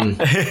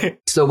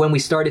so when we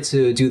started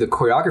to do the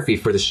choreography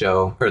for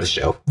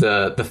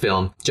the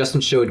film,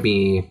 Justin showed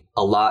me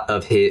a lot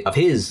of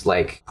his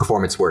like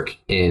performance work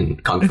in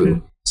Kung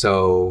Fu.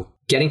 So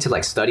getting to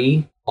like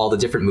study all the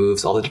different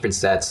moves, all the different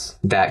sets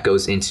that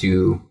goes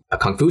into a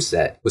Kung Fu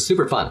set was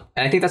super fun.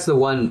 And I think that's the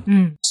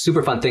one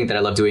super fun thing that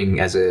I love doing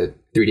as a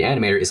 3D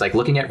animator is like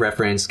looking at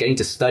reference, getting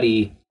to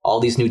study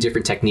all these new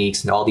different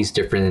techniques and all these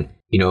different,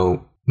 you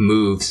know,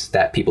 moves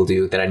that people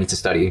do that I need to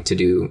study to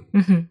do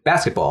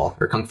basketball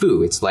or Kung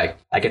Fu. It's like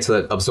I get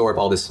to absorb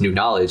all this new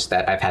knowledge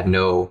that I've had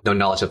no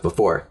knowledge of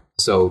before.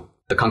 So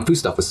the Kung Fu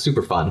stuff was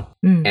super fun.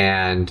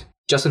 And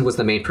Justin was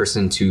the main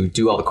person to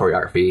do all the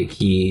choreography.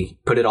 He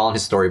put it all on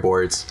his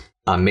storyboards,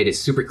 made it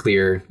super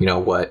clear, you know,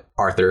 what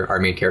Arthur, our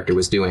main character,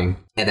 was doing.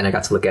 And then I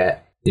got to look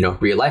at, you know,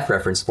 real life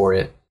reference for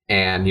it.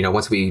 And, you know,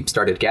 once we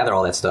started to gather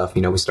all that stuff,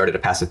 you know, we started to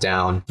pass it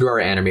down through our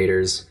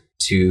animators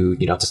to,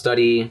 you know, to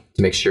study,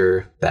 to make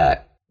sure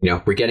that, you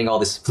know, we're getting all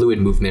this fluid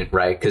movement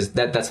right. Because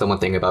that's the one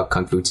thing about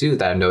Kung Fu too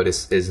that I've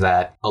noticed is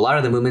that a lot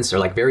of the movements are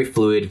like very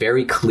fluid,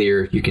 very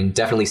clear. You can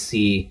definitely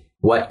see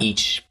what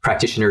each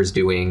practitioner is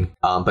doing.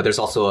 But there's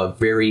also a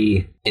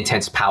very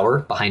intense power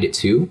behind it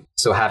too.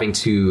 So having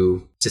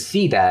to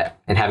see that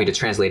and having to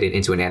translate it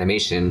into an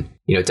animation,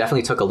 you know,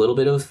 definitely took a little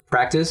bit of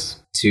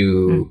practice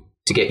to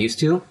get used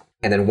to.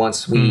 And then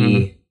once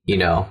we, you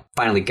know,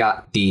 finally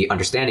got the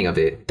understanding of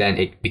it, then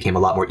it became a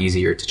lot more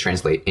easier to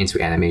translate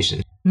into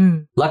animation.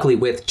 Luckily,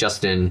 with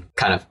Justin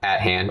kind of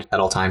at hand at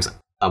all times,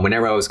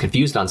 whenever I was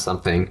confused on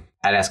something,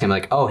 I'd ask him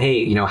like, oh, hey,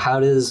 you know, how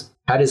does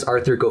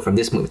Arthur go from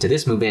this movement to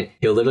this movement?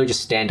 He'll literally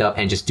just stand up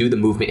and just do the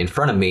movement in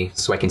front of me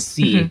so I can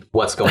see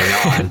what's going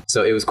on.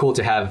 So it was cool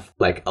to have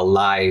like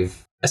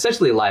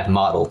essentially a live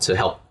model to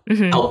help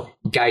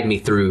guide me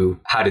through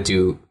how to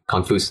do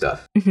Kung Fu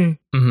stuff. So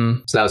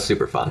that was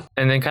super fun.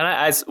 And then kind of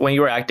as when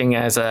you were acting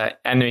as an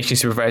animation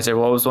supervisor,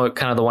 what was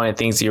kind of the one of the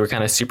things you were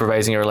kind of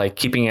supervising or like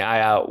keeping an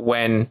eye out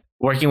when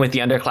working with the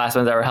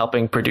underclassmen that were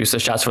helping produce the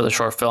shots for the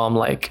short film?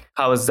 Like,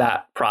 how was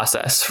that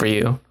process for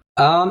you?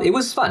 It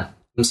was fun.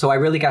 So I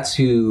really got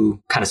to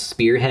kind of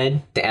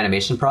spearhead the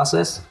animation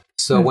process.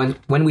 So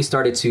when we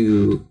started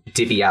to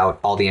divvy out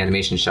all the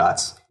animation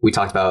shots, we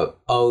talked about,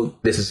 oh,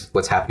 this is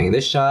what's happening in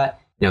this shot.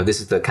 You know,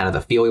 this is the kind of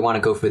the feel we want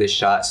to go for this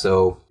shot.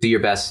 So do your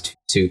best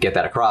to get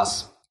that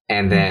across.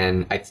 And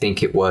then I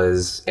think it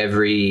was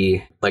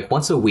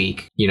once a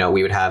week, you know,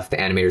 we would have the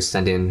animators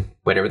send in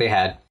whatever they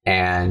had.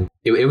 And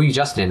it would be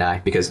Justin and I,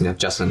 because, you know,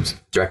 Justin's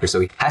director, so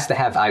he has to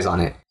have eyes on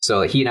it. So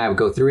like, he and I would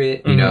go through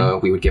it, you know,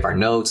 we would give our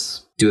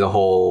notes, do the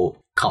whole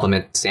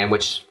compliment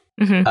sandwich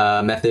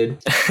method.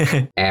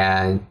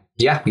 And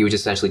yeah, we would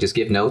just essentially just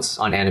give notes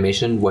on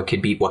animation, what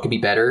could be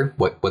better,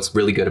 what's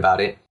really good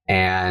about it.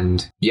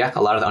 And yeah,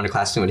 a lot of the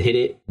underclassmen would hit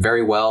it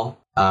very well.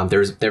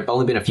 There have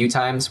only been a few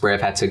times where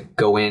I've had to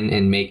go in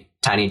and make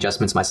tiny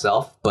adjustments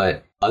myself.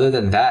 But other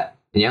than that,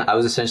 yeah, I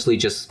was essentially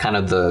just kind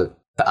of the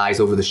eyes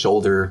over the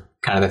shoulder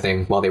kind of the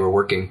thing while they were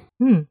working.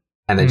 And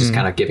then just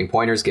kind of giving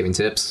pointers, giving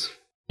tips.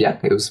 Yeah,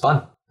 it was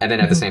fun. And then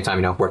at the same time,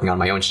 you know, working on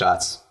my own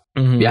shots.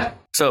 Yeah.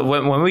 So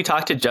when we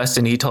talked to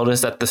Justin, he told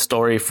us that the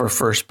story for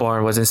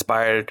Firstborn was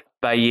inspired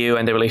by you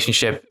and the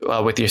relationship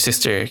with your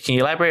sister. Can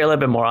you elaborate a little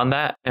bit more on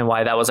that and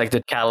why that was like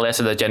the catalyst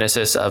or the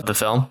genesis of the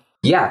film?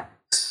 Yeah.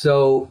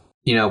 So,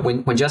 you know,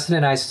 when Justin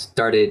and I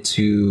started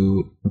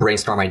to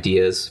brainstorm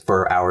ideas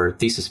for our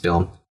thesis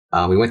film,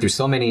 we went through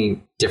so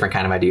many different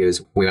kind of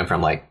ideas. We went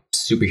from like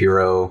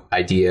superhero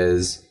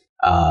ideas.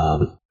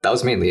 That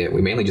was mainly it.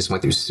 We mainly just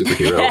went through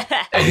superhero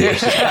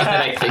ideas.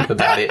 That I think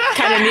about it.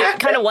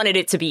 Kind of wanted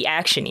it to be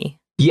actiony.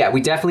 Yeah,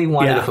 we definitely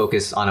wanted to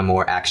focus on a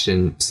more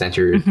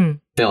action-centered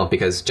film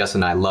because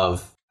Justin and I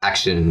love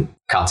action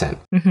content.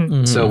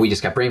 So we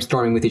just kept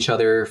brainstorming with each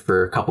other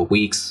for a couple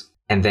weeks.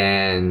 And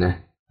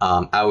then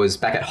I was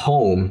back at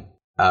home.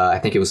 I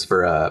think it was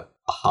for a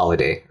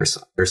holiday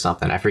or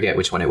something. I forget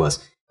which one it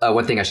was.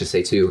 One thing I should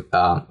say too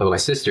about my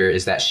sister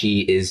is that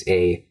she is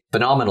a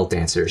phenomenal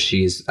dancer.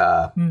 She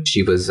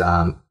was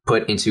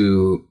put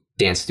into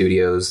dance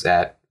studios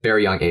at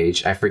very young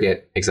age. I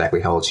forget exactly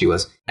how old she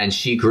was, and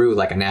she grew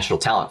like a national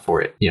talent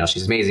for it.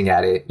 She's amazing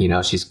at it.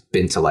 She's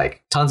been to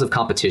like tons of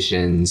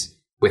competitions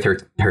with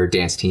her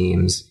dance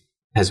teams,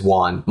 has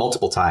won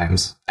multiple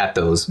times at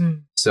those.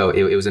 So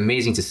it was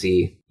amazing to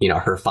see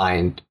her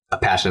find a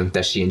passion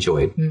that she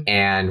enjoyed.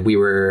 And we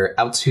were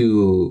out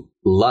to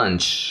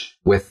lunch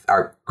with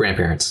our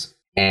grandparents,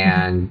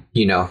 and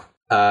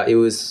it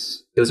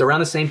was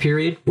around the same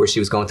period where she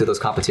was going through those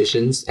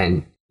competitions,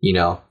 and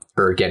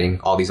her getting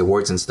all these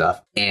awards and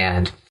stuff,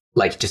 and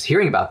like just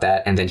hearing about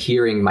that, and then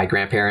hearing my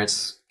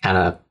grandparents kind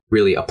of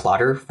really applaud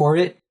her for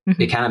it.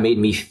 It kind of made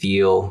me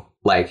feel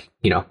like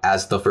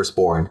as the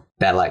firstborn,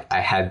 that like I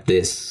had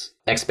this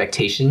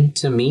expectation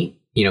to meet,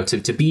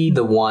 to be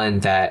the one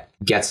that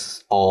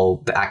gets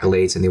all the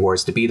accolades and the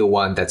awards, to be the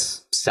one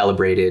that's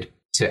celebrated,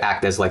 to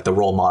act as like the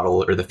role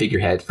model or the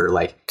figurehead for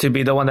like, to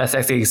be the one that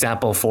sets the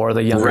example for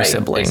the younger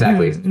sibling.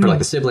 Exactly. For like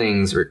the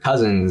siblings or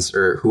cousins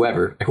or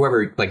whoever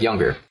like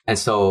younger. And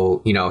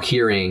so,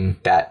 hearing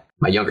that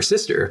my younger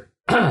sister,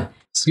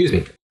 excuse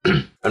me,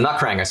 I'm not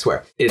crying, I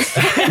swear. It's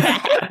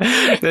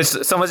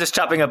there's someone just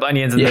chopping up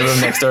onions in the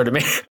room next door to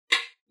me.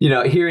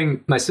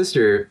 Hearing my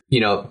sister,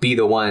 be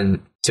the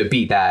one to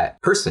be that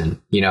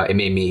person, it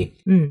made me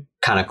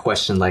kind of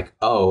question like,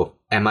 oh,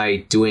 am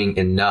I doing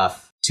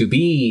enough to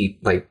be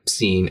like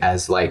seen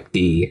as like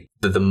the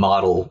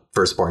model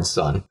firstborn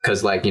son?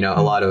 Because like, a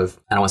lot of,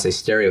 I don't want to say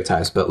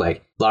stereotypes, but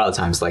like a lot of the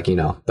times, like,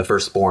 the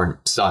firstborn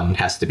son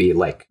has to be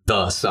like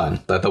the son,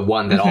 the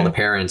one that all the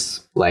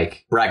parents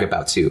like brag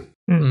about too.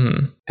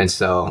 And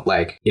so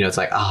like, it's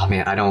like, oh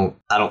man, I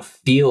don't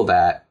feel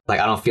that. Like,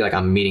 I don't feel like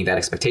I'm meeting that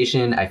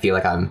expectation. I feel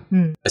like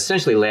I'm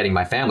essentially letting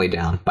my family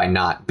down by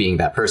not being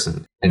that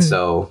person. And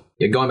so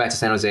going back to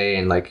San Jose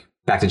and like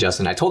back to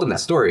Justin, I told him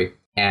that story,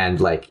 and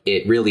like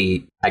it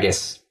really, I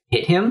guess,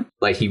 hit him.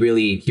 Like he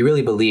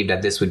really believed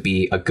that this would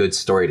be a good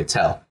story to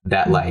tell.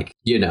 That like,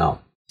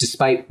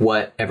 despite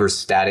whatever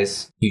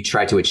status you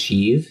try to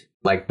achieve,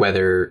 like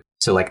whether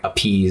to like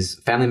appease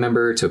a family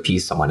member, to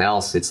appease someone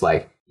else, it's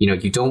like,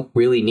 you don't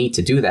really need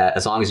to do that.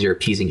 As long as you're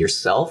appeasing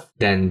yourself,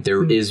 then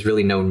there is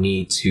really no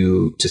need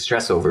to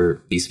stress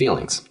over these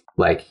feelings.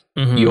 Like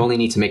you only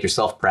need to make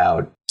yourself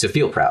proud to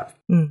feel proud.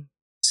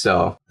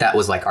 So that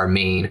was like our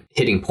main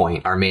hitting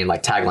point, our main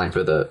like tagline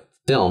for the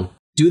film.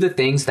 Do the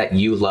things that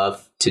you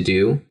love to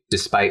do,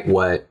 despite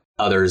what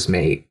others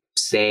may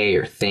say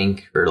or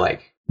think, or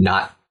like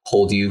not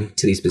hold you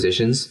to these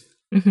positions.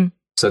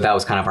 So that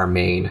was kind of our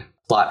main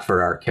plot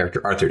for our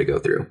character Arthur to go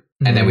through.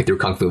 And then we threw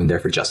Kung Fu in there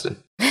for Justin.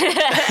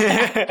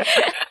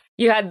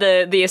 You had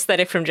the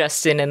aesthetic from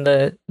Justin and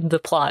the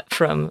plot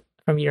from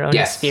your own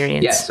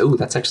experience. Yes. Oh,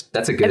 that's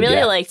a good. I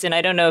really liked, and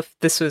I don't know if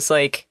this was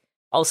like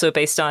also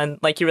based on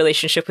like your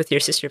relationship with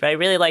your sister, but I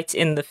really liked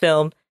in the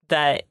film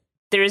that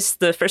there's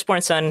the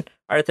firstborn son,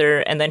 Arthur,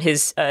 and then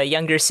his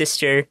younger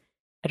sister,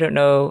 I don't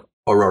know.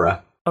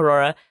 Aurora.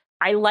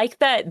 I like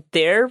that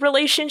their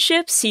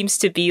relationship seems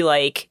to be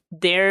like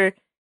they're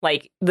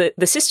like the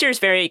sister is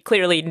very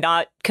clearly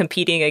not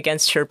competing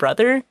against her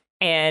brother,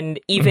 and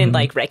even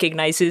like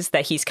recognizes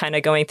that he's kind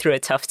of going through a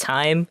tough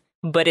time,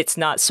 but it's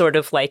not sort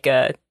of like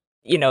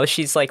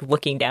she's like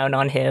looking down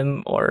on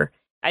him, or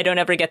I don't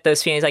ever get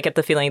those feelings. I get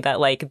the feeling that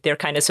like they're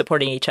kind of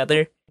supporting each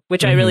other,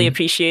 which I really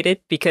appreciated,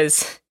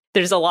 because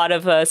there's a lot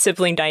of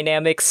sibling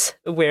dynamics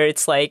where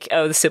it's like,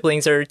 oh, the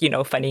siblings are,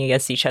 fighting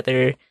against each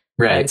other.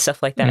 Right. And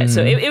stuff like that.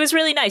 So it was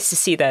really nice to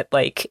see that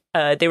like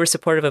they were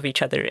supportive of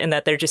each other, and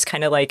that they're just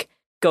kind of like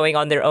going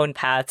on their own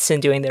paths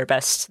and doing their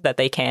best that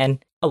they can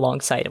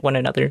alongside one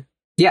another.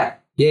 Yeah.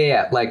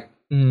 Like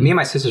me and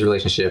my sister's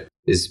relationship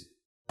is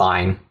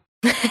fine.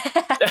 No,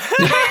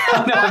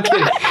 I'm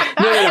kidding.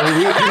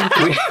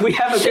 No. We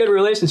have a good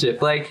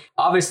relationship. Like,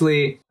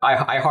 obviously,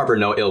 I harbor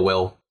no ill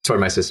will toward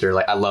my sister.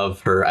 Like, I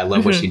love her. I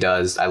love what she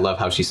does. I love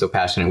how she's so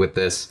passionate with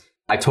this.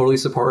 I totally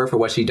support her for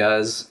what she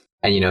does.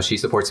 And, she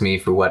supports me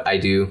for what I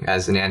do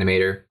as an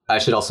animator. I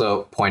should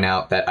also point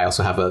out that I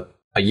also have a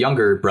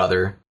younger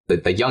brother,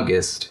 the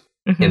youngest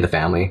in the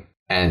family.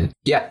 And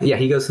yeah,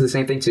 he goes through the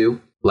same thing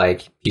too.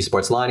 Like, he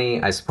supports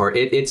Lonnie, I support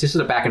it. It's just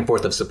a back and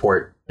forth of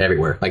support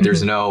everywhere. Like,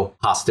 there's no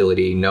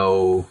hostility,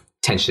 no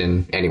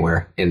tension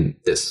anywhere in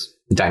this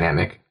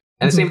dynamic.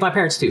 And the same with my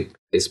parents too.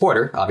 They support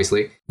her,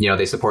 obviously.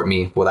 They support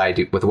me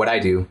with what I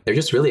do. They're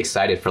just really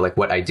excited for like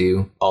what I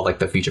do, all like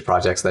the future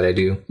projects that I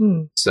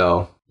do.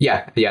 So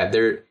yeah.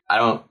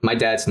 My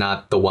dad's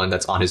not the one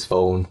that's on his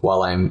phone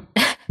while I'm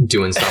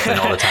doing something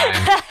all the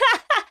time.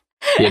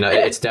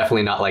 It's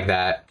definitely not like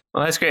that.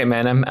 Well, that's great,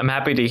 man. I'm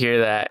happy to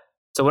hear that.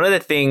 So one of the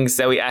things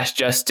that we asked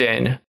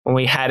Justin when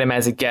we had him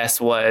as a guest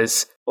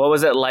was, what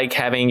was it like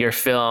having your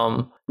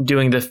film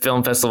doing the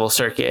film festival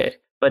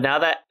circuit? But now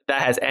that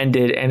has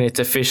ended and it's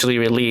officially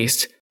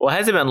released, what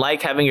has it been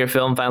like having your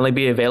film finally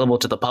be available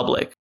to the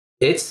public?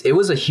 It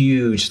was a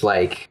huge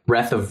like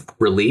breath of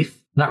relief,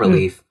 not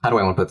relief. How do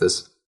I want to put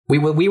this? We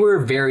were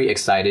very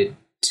excited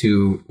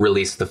to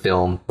release the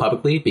film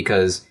publicly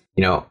because,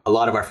 you know, a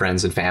lot of our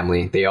friends and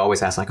family, they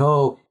always ask like,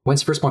 oh,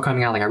 when's Firstborn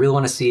coming out? Like, I really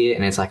want to see it.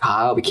 And it's like,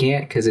 we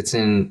can't because it's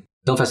in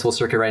film festival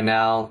circuit right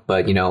now.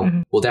 But, you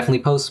know, we'll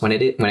definitely post when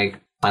it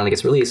finally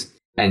gets released.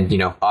 And, you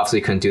know,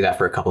 obviously couldn't do that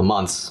for a couple of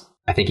months.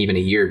 I think even a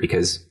year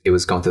because it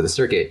was going through the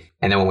circuit.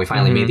 And then when we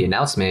finally made the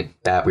announcement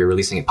that we were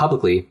releasing it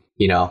publicly,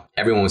 you know,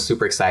 everyone was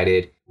super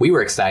excited. We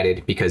were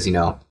excited because, you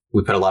know,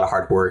 we put a lot of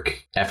hard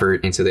work,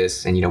 effort into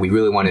this. And, you know, we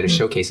really wanted to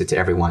showcase it to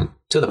everyone,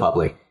 to the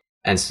public.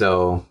 And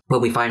so when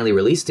we finally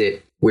released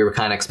it, we were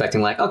kind of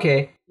expecting like,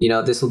 okay, you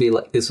know, this will be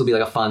like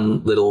a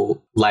fun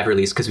little live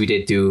release because we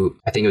did do,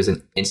 I think it was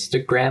an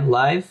Instagram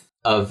live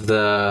of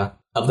the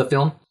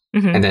film,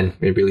 and then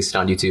we released it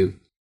on YouTube.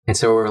 And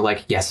so we're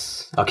like,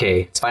 yes,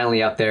 okay, it's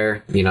finally out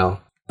there. You know,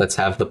 let's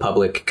have the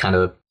public kind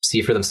of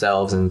see for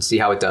themselves and see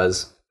how it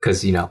does.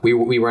 Because, you know, we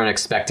weren't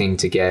expecting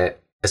to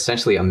get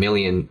essentially 1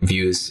 million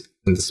views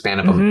in the span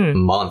of a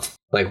month.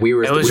 Like it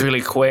was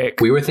really quick.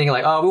 We were thinking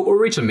like, oh, we'll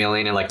reach 1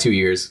 million in like 2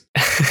 years.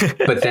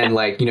 But then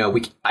like, you know,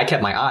 I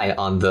kept my eye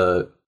on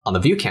the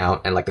view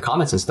count and like the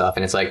comments and stuff.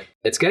 And it's like,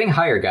 it's getting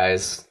higher,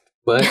 guys.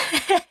 What's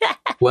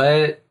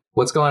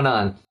going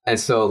on? And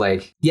so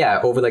like, yeah,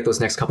 over like those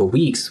next couple of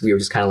weeks, we were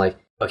just kind of like,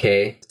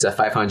 okay, it's at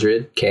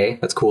 500K.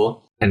 That's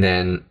cool. And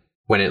then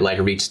when it like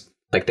reached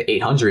like the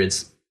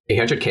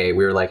 800K,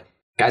 we were like,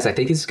 guys, I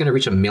think this is going to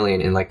reach 1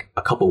 million in like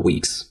a couple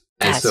weeks.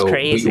 And That's so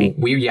crazy.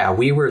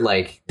 we were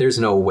like, there's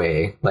no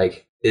way.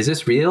 Like, is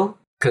this real?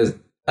 Because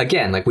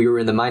again, like we were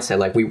in the mindset,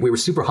 like we were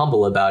super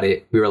humble about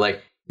it. We were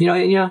like, you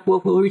know,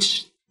 we'll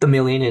reach the 1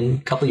 million in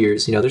a couple of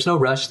years. You know, there's no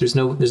rush. There's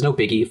no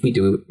biggie if we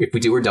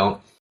do or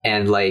don't.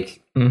 And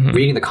like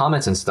reading the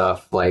comments and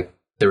stuff, like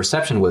the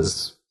reception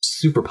was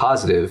super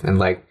positive, and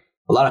like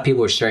a lot of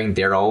people were sharing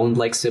their own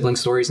like sibling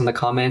stories in the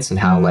comments and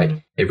how like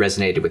it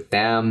resonated with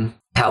them,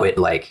 how it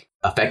like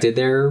affected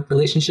their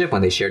relationship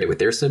when they shared it with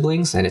their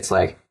siblings. And it's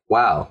like,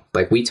 wow,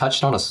 like we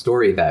touched on a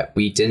story that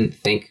we didn't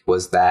think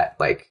was that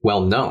like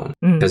well known,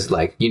 because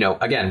like, you know,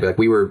 again, like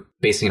we were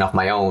basing it off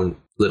my own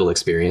little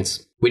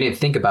experience. We didn't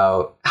think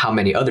about how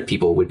many other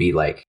people would be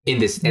like in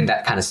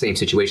that kind of same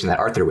situation that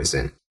Arthur was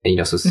in. And, you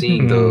know, so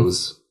seeing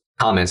those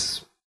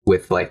comments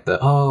with like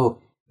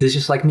this is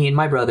just like me and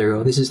my brother,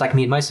 or this is like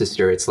me and my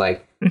sister. It's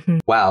like,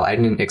 wow, I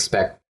didn't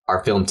expect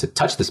our film to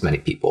touch this many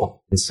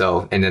people.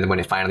 And then when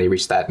it finally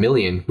reached that 1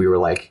 million, we were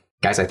like,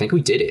 guys, I think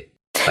we did it.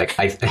 Like,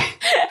 I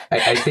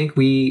think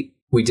we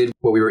did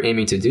what we were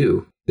aiming to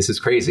do. This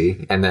is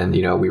crazy. And then,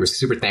 you know, we were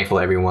super thankful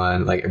to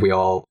everyone. Like we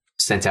all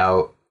sent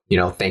out, you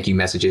know, thank you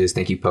messages,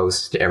 thank you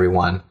posts to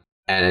everyone.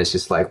 And it's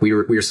just like, we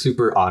were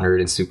super honored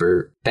and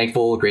super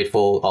thankful,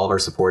 grateful, all of our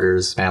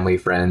supporters, family,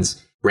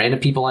 friends,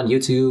 random people on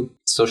YouTube,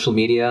 social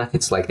media.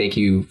 It's like, thank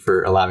you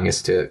for allowing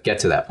us to get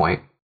to that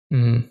point.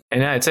 And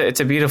yeah,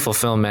 it's a beautiful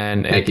film,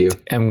 man. Thank you.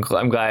 I'm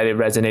glad it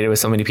resonated with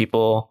so many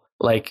people.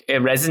 Like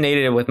it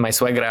resonated with my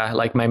suegra,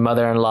 like my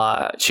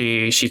mother-in-law.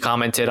 She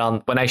commented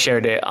on when I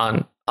shared it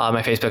on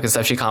my Facebook and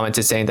stuff. She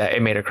commented saying that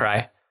it made her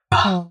cry.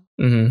 Oh.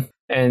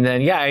 And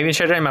then, yeah, I even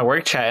shared it in my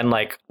work chat, and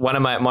like one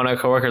of my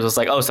coworkers was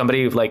like, oh,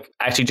 somebody like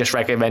actually just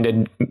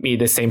recommended me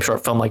the same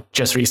short film like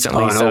just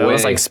recently. It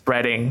was like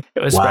spreading.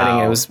 It was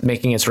spreading. It was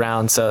making its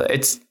round. So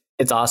it's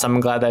awesome.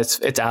 I'm glad that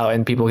it's out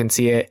and people can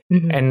see it.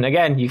 And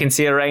again, you can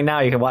see it right now.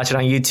 You can watch it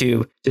on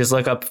YouTube. Just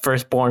look up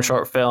Firstborn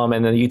short film,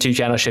 and the YouTube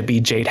channel should be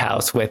Jade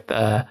House with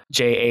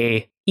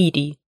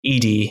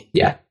J-A-E-D.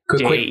 Yeah.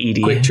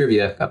 Quick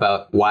trivia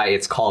about why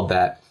it's called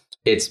that.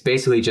 It's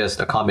basically just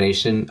a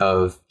combination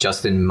of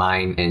Justin,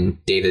 mine,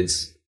 and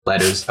David's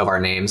letters of our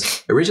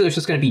names. Originally, it was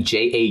just going to be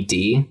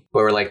J-A-D, but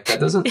we're like, that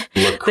doesn't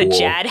look cool. The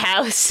Jad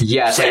House.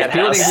 Yeah, it's like,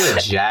 people think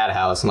it's a Jad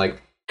House. I'm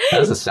like, that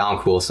doesn't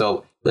sound cool.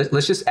 So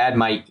let's just add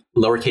my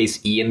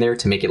lowercase e in there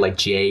to make it like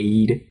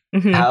Jade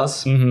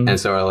House. And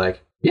so we're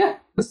like, yeah,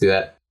 let's do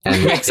that.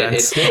 And makes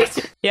sense.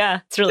 Yeah,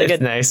 it's really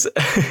good. Nice.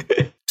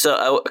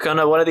 So kind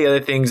of one of the other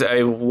things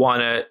I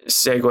want to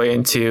segue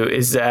into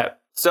is that,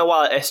 so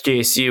while at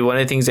SJSU, one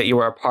of the things that you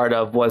were a part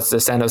of was the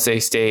San Jose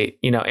State,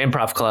 you know,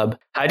 improv club.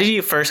 How did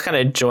you first kind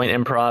of join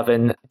improv,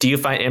 and do you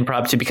find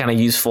improv to be kind of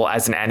useful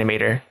as an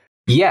animator?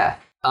 Yeah.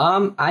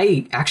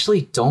 I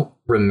actually don't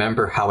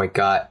remember how I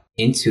got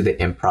into the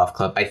improv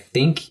club. I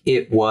think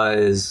I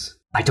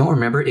don't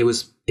remember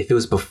if it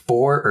was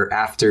before or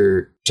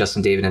after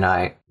Justin, David, and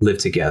I lived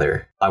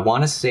together. I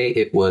want to say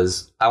it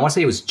was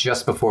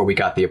just before we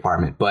got the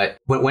apartment. But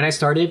when I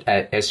started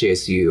at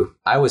SJSU,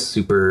 I was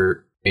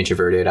super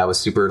introverted. I was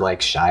super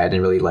like shy. I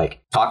didn't really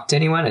like talk to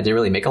anyone. I didn't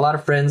really make a lot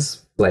of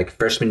friends like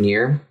freshman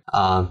year.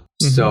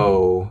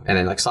 So, and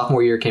then like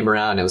sophomore year came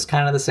around, it was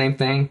kind of the same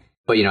thing.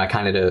 But, you know,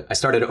 I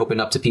started to open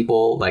up to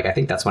people. Like, I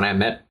think that's when I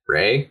met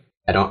Ray.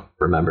 I don't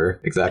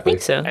remember exactly.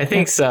 I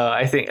think so.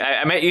 I think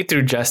I met you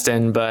through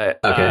Justin,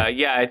 but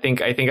yeah, I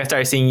think I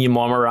started seeing you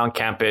more around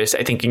campus,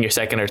 I think in your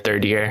second or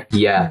third year.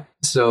 Yeah.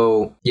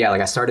 So yeah,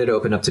 like I started to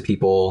open up to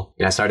people,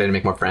 and I started to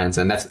make more friends.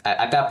 And that's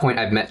at that point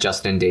I've met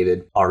Justin and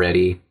David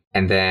already.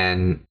 And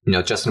then,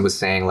 Justin was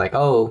saying like,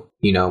 oh,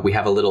 we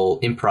have a little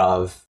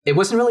improv. It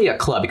wasn't really a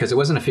club because it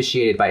wasn't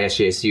officiated by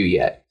SJSU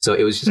yet. So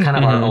it was just kind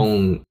of our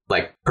own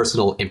like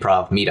personal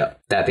improv meetup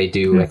that they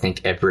do, I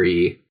think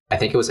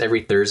it was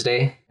every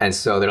Thursday. And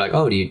so they're like,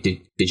 oh,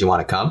 did you want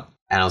to come?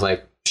 And I was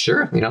like,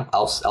 sure,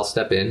 I'll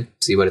step in,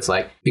 see what it's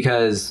like.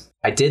 Because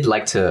I did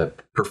like to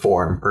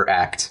perform or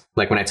act.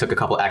 Like when I took a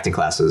couple acting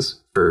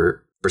classes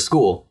for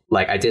school,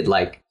 like I did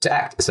like to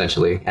act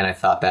essentially. And I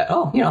thought that,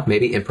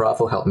 maybe improv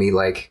will help me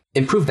like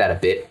improve that a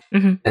bit.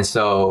 And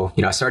so,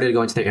 I started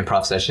going to the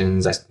improv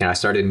sessions. I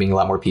started meeting a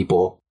lot more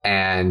people.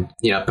 And,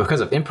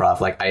 because of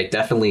improv, like I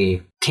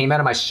definitely came out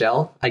of my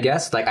shell, I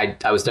guess.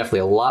 Like I was definitely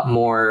a lot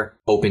more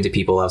open to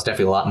people. I was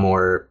definitely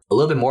a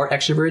little bit more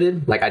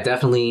extroverted. Like I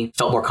definitely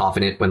felt more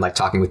confident when like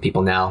talking with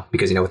people now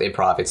because, with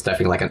improv, it's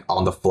definitely like an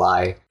on the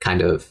fly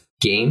kind of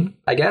game,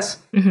 I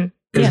guess.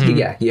 Because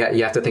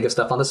you have to think of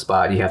stuff on the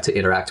spot. You have to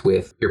interact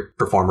with your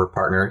performer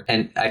partner.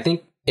 And I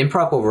think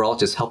improv overall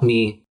just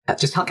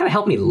kind of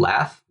helped me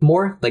laugh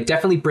more, like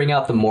definitely bring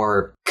out the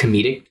more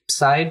comedic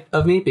side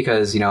of me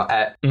because,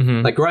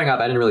 like growing up,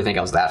 I didn't really think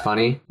I was that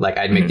funny. Like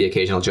I'd make the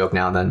occasional joke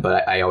now and then,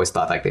 but I always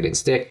thought like they didn't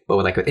stick. But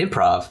with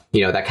improv,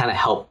 that kind of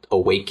helped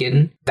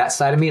awaken that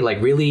side of me, like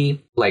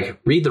really like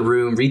read the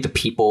room, read the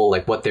people,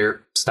 like what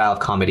their style of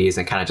comedy is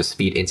and kind of just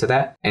feed into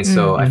that. And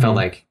so I felt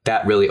like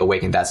that really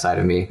awakened that side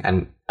of me.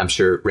 And I'm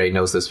sure Ray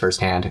knows this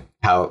firsthand,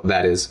 how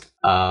that is.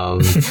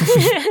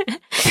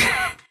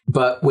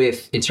 But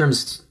in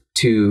terms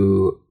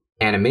to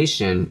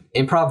animation,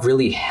 improv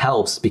really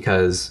helps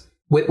because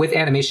with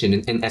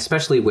animation and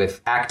especially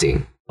with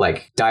acting,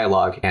 like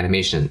dialogue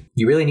animation,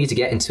 you really need to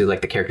get into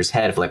like the character's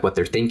head of like what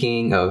they're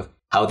thinking, of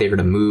how they're going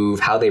to move,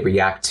 how they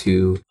react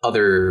to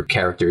other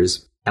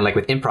characters. And like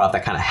with improv,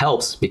 that kind of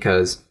helps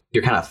because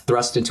you're kind of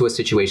thrust into a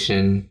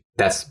situation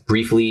that's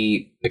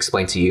briefly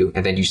explained to you,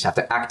 and then you just have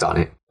to act on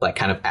it, like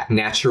kind of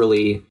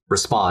naturally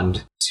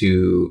respond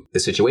to the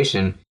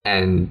situation.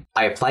 And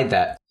I applied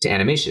that to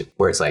animation,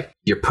 where it's like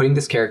you're putting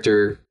this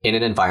character in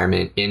an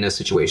environment, in a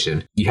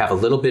situation. You have a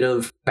little bit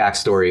of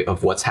backstory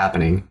of what's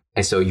happening.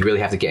 And so you really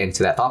have to get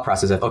into that thought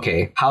process of,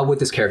 okay, how would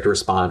this character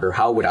respond, or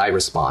how would I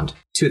respond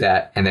to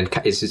that? And then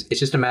it's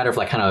just a matter of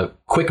like kind of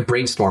quick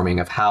brainstorming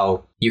of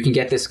how you can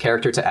get this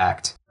character to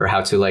act or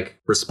how to like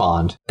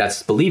respond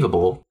that's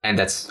believable and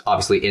that's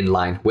obviously in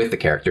line with the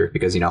character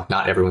because,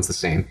 not everyone's the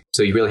same.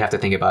 So you really have to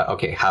think about,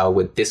 okay, how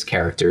would this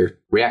character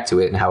react to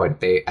it and how would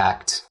they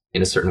act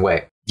in a certain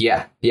way?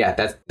 Yeah,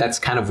 that's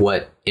kind of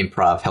what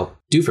improv helped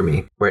do for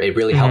me, where it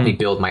really helped me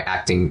build my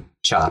acting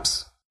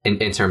chops in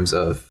terms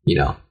of,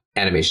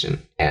 animation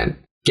and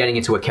getting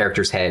into a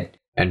character's head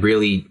and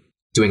really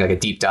doing like a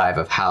deep dive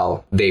of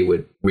how they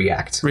would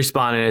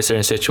respond in a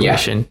certain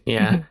situation.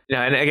 Yeah.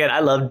 And again,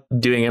 I love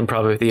doing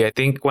improv with you. I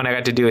think when I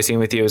got to do a scene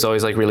with you, it was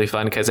always like really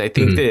fun because I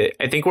think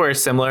I think we're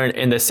similar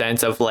in the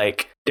sense of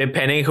like,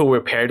 depending who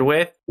we're paired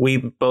with, we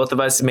both of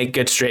us make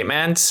good straight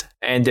mans.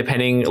 And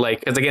depending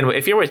like, because again,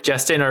 if you're with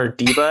Justin or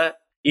Diva,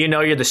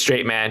 you're the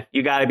straight man.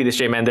 You got to be the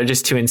straight man. They're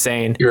just too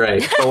insane. You're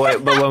right.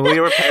 But when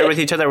we were paired with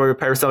each other, we were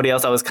paired with somebody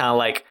else that was kind of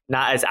like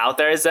not as out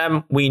there as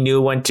them. We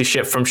knew when to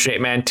shift from straight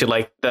man to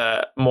like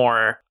the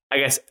more, I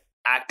guess,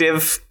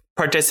 active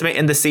participant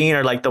in the scene,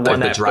 or like the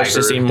one that pushed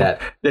the scene.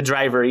 The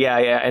driver. Yeah.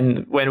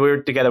 And when we were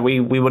together, we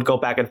would go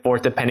back and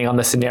forth depending on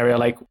the scenario.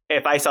 Like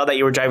if I saw that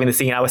you were driving the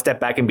scene, I would step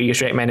back and be a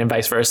straight man and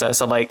vice versa.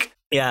 So like,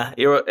 yeah,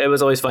 it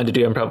was always fun to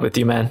do improv with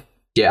you, man.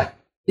 Yeah.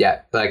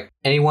 Like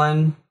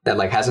anyone that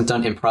like hasn't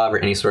done improv or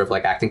any sort of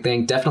like acting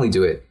thing, definitely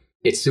do it.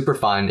 It's super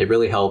fun. It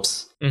really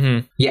helps.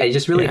 Yeah, it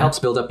just really helps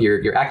build up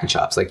your acting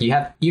chops. Like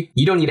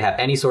you don't need to have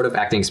any sort of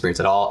acting experience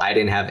at all. I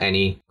didn't have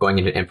any going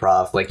into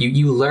improv. Like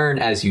you learn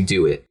as you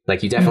do it.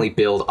 Like you definitely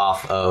build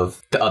off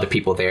of the other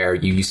people there.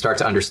 You start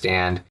to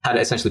understand how to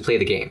essentially play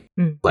the game.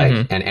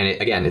 Like and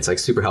again, it's like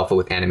super helpful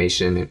with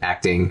animation and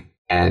acting.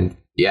 And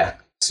yeah,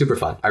 super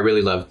fun. I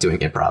really love doing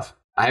improv.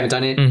 I haven't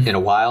done it in a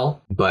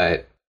while,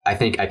 but I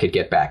think I could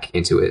get back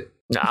into it.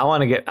 No,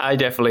 I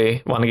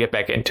definitely want to get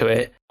back into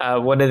it.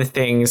 One of the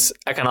things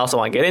I can also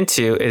want to get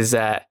into is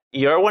that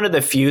you're one of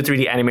the few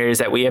 3D animators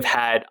that we have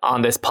had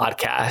on this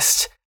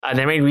podcast.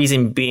 The main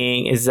reason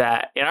being is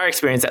that, in our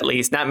experience at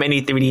least, not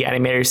many 3D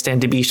animators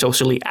tend to be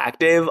socially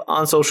active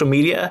on social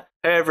media.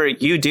 However,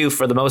 you do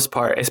for the most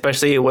part,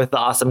 especially with the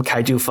awesome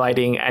kaiju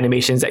fighting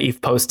animations that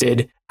you've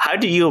posted. How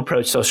do you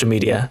approach social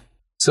media?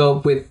 So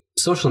with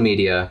social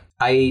media,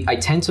 I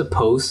tend to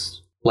post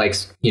like,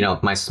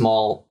 my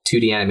small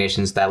 2D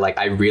animations that like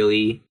I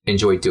really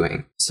enjoy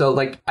doing. So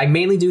like I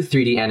mainly do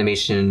 3D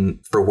animation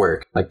for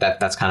work. Like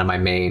that's kind of my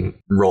main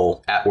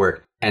role at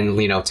work. And,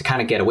 to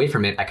kind of get away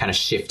from it, I kind of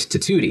shift to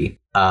 2D.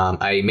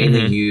 I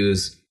mainly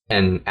use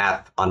an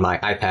app on my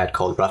iPad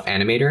called Rough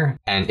Animator.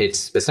 And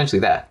it's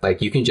essentially that.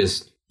 Like you can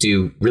just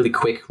do really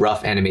quick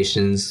rough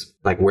animations,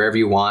 like wherever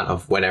you want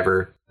of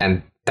whatever.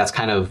 And that's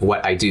kind of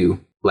what I do.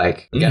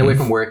 Like get away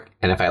from work,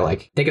 and if I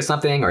like think of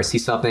something or see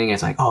something,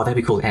 it's like, oh, that'd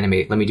be cool to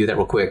animate. Let me do that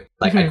real quick.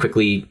 Like I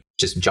quickly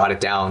just jot it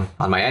down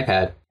on my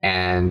iPad,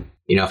 and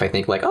if I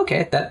think like,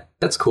 okay,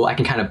 that's cool, I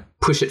can kind of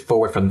push it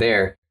forward from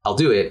there. I'll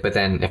do it. But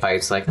then if I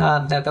it's like,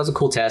 that was a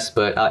cool test,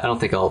 but I don't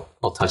think I'll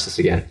touch this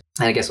again.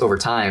 And I guess over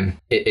time,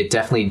 it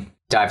definitely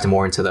dived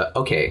more into the,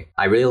 okay,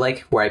 I really like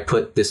where I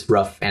put this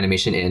rough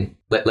animation in.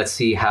 Let's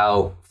see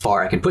how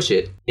far I can push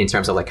it in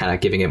terms of like kind of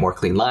giving it more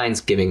clean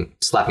lines,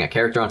 slapping a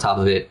character on top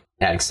of it,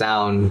 adding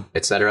sound,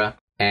 etc.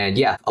 And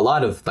yeah, a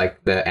lot of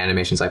like the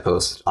animations I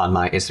post on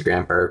my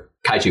Instagram are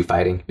kaiju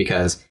fighting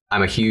because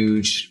I'm a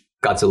huge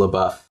Godzilla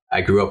buff. I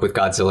grew up with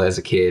Godzilla as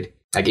a kid,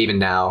 like even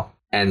now.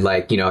 And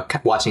like,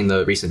 watching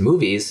the recent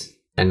movies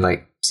and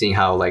like seeing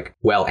how like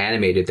well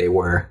animated they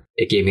were,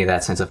 it gave me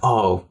that sense of,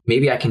 oh,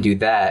 maybe I can do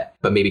that,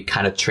 but maybe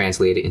kind of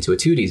translate it into a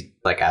 2D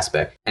like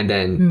aspect. And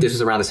then this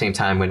was around the same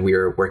time when we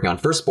were working on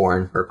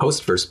Firstborn or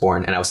post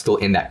Firstborn, and I was still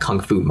in that Kung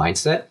Fu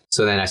mindset.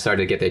 So then I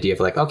started to get the idea of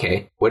like,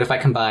 okay, what if I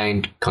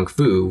combined Kung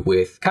Fu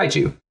with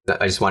kaiju?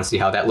 I just want to see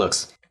how that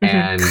looks.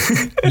 And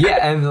yeah,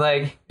 and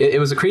like it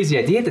was a crazy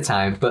idea at the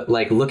time, but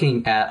like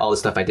looking at all the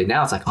stuff I did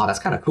now, it's like, oh, that's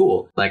kind of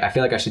cool. Like I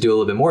feel like I should do a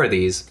little bit more of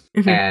these.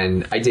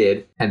 And I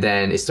did. And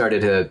then it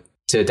started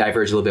to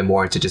diverge a little bit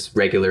more into just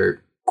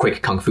regular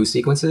quick Kung Fu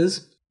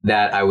sequences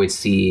that I would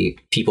see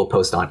people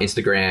post on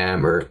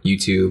Instagram or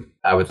YouTube.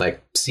 I would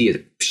like see a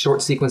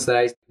short sequence that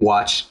I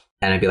watch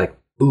and I'd be like,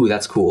 ooh,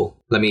 that's cool.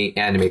 Let me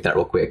animate that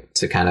real quick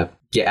to kind of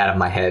get out of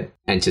my head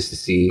and just to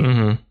see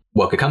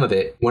what could come of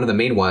it. One of the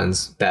main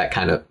ones that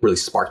kind of really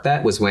sparked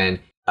that was when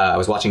I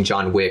was watching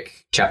John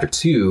Wick Chapter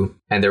 2,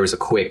 and there was a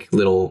quick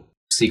little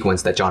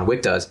sequence that John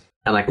Wick does.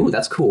 I'm like, ooh,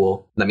 that's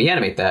cool. Let me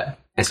animate that.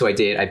 And so I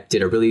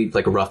did a really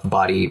like a rough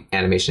body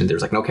animation. There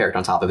was like no character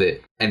on top of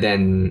it. And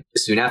then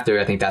soon after,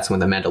 I think that's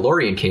when The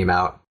Mandalorian came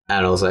out.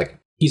 And I was like,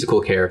 he's a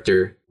cool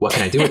character. What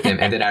can I do with him?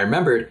 And then I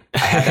remembered I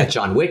had that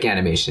John Wick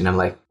animation. I'm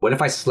like, what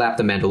if I slap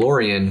The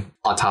Mandalorian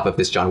on top of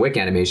this John Wick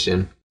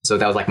animation? So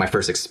that was like my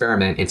first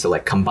experiment into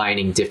like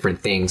combining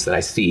different things that I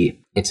see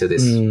into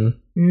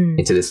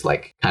this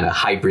like kind of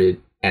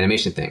hybrid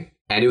animation thing.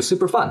 And it was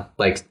super fun,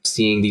 like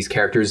seeing these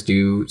characters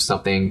do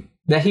something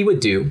that he would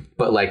do,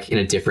 but like in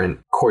a different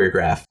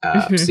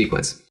choreographed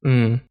sequence.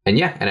 And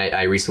yeah, and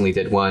I recently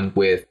did one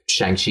with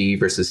Shang-Chi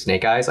versus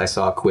Snake Eyes. I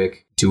saw a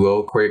quick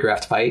duo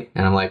choreographed fight,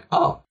 and I'm like,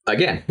 oh,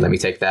 again, let me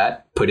take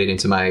that, put it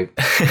into my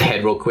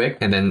head real quick,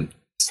 and then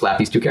slap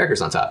these two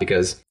characters on top,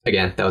 because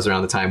again, that was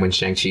around the time when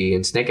Shang-Chi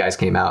and Snake Eyes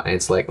came out, and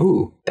it's like,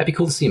 ooh, that'd be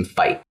cool to see him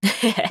fight.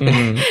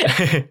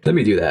 Let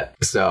me do that.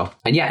 So,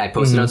 and yeah, I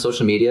posted on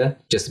social media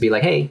just to be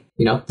like, hey,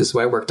 this is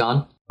what I worked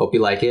on. Hope you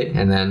like it,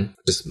 and then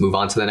just move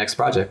on to the next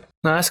project.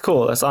 No, that's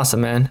cool. That's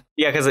awesome, man.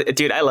 Yeah, because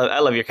dude, I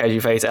love your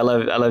kaiju fights. I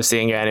love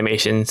seeing your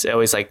animations.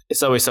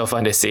 It's always so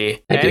fun to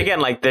see. And again,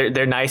 like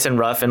they're nice and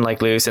rough and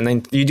like loose, and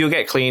then you do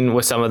get clean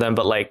with some of them,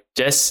 but like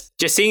just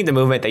seeing the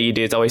movement that you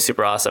do is always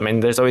super awesome,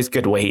 and there's always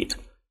good weight.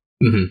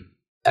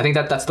 I think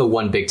that's the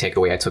one big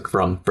takeaway I took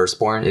from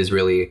Firstborn is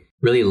really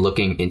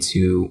looking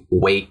into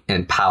weight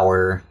and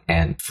power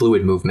and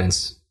fluid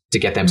movements to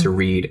get them to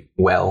read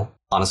well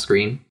on a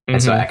screen.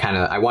 And so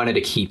I wanted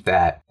to keep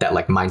that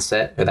like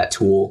mindset or that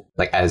tool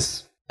like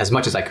as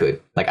much as I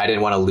could. Like I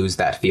didn't want to lose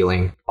that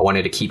feeling. I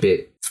wanted to keep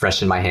it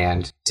fresh in my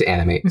hand to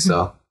animate.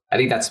 So I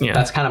think that's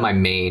kind of my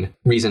main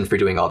reason for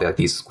doing all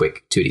these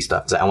quick 2D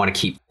stuff, is that I want to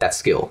keep that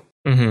skill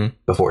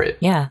before it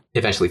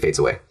eventually fades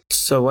away.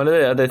 So one of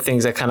the other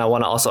things I kind of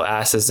want to also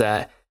ask is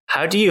that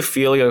how do you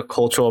feel your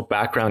cultural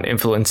background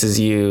influences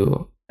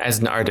you as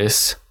an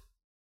artist?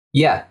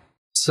 Yeah.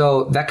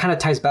 So that kind of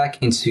ties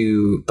back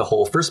into the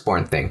whole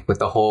Firstborn thing with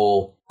the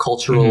whole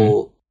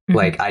cultural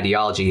like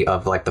ideology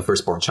of like the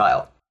firstborn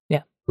child.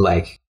 Yeah.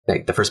 Like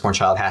the firstborn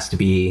child has to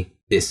be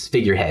this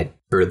figurehead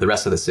for the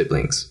rest of the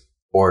siblings,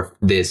 or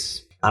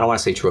this, I don't want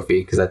to say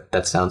trophy because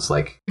that sounds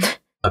like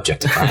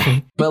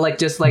objectifying, but like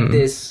just like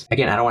this,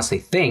 again, I don't want to say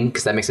thing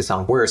because that makes it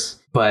sound worse.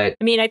 But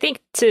I mean, I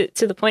think to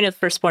the point of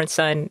firstborn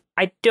son,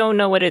 I don't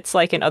know what it's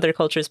like in other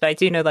cultures, but I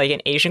do know like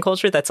in Asian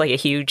culture, that's like a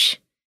huge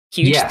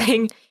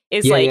thing.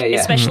 Is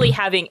especially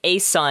having a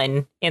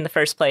son in the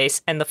first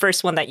place, and the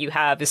first one that you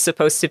have is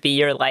supposed to be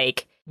your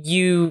like,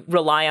 you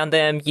rely on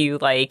them, you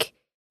like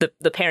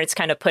the parents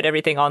kind of put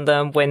everything on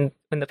them. When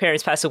the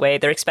parents pass away,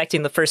 they're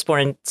expecting the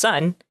firstborn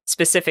son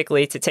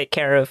specifically to take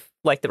care of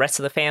like the rest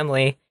of the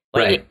family.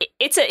 Like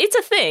it's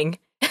a thing.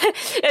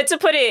 To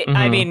put it,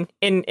 I mean,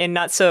 in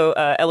not so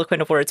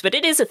eloquent of words, but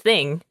it is a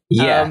thing.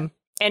 Yeah.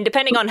 And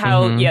depending on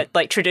how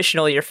like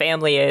traditional your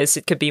family is,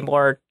 it could be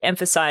more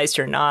emphasized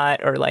or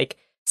not, or like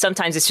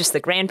sometimes it's just the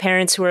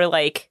grandparents who are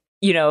like,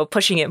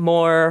 pushing it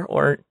more,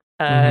 or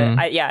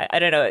I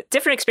don't know,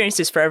 different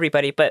experiences for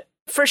everybody, but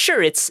for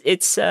sure it's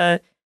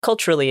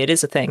culturally it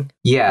is a thing.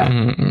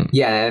 Yeah.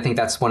 Yeah, and I think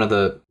that's one of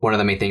the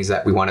main things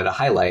that we wanted to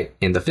highlight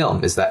in the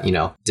film is that,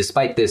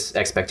 despite this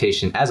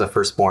expectation as a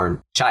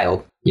firstborn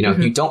child,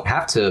 you don't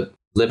have to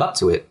live up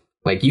to it.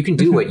 Like you can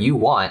do what you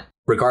want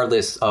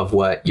regardless of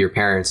what your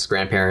parents,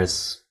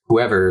 grandparents,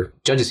 whoever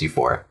judges you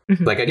for.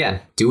 Like, again,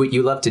 do what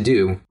you love to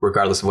do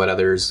regardless of what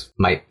others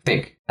might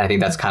think. I think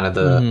that's kind of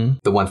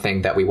the one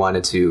thing that we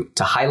wanted to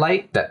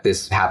highlight, that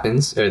this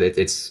happens, or that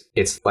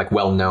it's like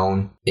well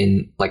known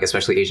in like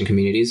especially Asian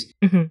communities,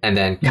 and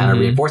then kind of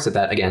reinforce it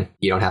that again,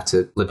 you don't have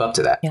to live up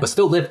to that, but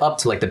still live up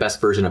to like the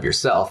best version of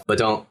yourself, but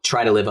don't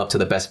try to live up to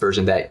the best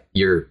version that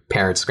your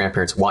parents,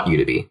 grandparents want you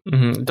to be.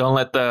 Don't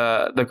let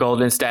the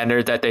golden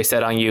standard that they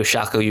set on you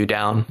shackle you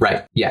down.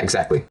 Right. Yeah,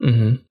 exactly.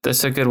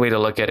 That's a good way to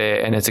look at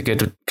it, and it's a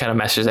good kind of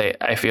message that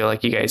I feel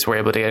like you guys were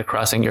able to get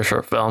across in your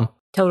short film.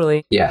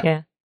 Totally.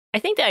 Yeah. I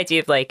think the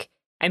idea of like,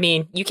 I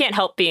mean, you can't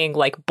help being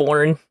like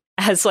born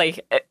as like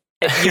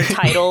your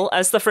title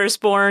as the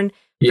firstborn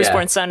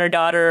son or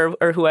daughter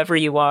or whoever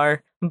you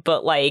are.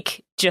 But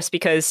like, just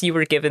because you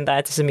were given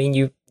that doesn't mean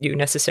you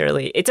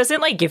necessarily, it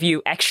doesn't like give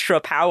you extra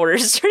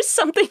powers or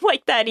something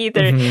like that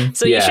either.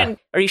 So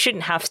you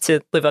shouldn't have to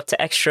live up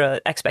to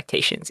extra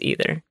expectations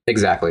either.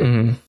 Exactly.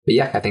 But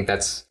yeah, I think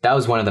that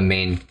was one of the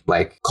main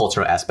like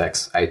cultural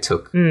aspects I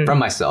took from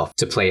myself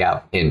to play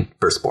out in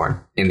Firstborn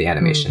in the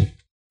animation.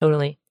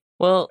 Totally.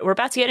 Well, we're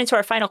about to get into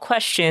our final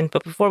question,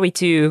 but before we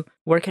do,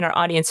 where can our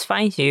audience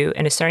find you?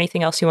 And is there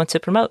anything else you want to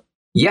promote?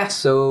 Yeah,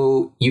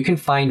 so you can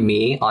find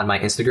me on my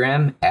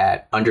Instagram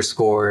at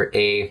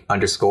 _A_ERIK.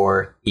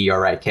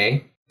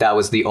 That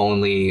was the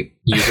only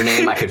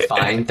username I could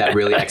find that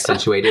really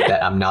accentuated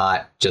that I'm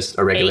not just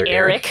a regular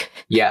Eric.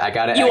 Yeah, I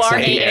got to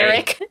accent the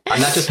Eric. I'm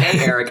not just A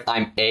Eric,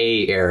 I'm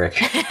A Eric.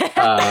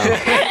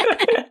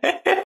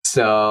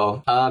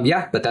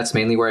 But that's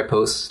mainly where I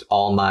post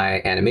all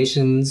my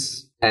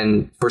animations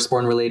and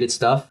Firstborn related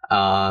stuff.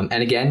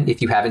 And again,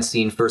 if you haven't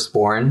seen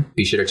Firstborn,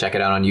 be sure to check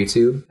it out on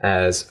YouTube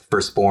as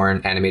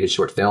Firstborn animated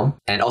short film.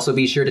 And also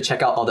be sure to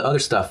check out all the other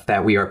stuff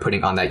that we are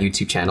putting on that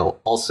YouTube channel.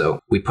 Also,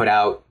 we put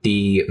out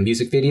the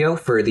music video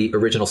for the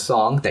original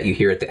song that you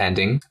hear at the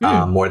ending,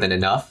 More Than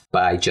Enough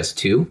by Just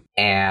Two.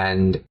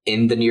 And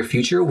in the near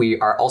future, we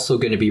are also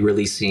going to be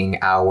releasing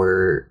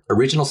our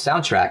original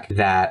soundtrack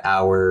that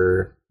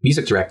our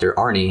music director,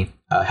 Arnie,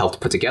 helped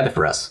put together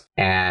for us.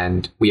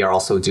 And we are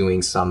also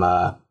doing some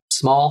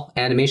small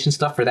animation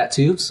stuff for that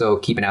too. So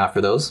keep an eye out for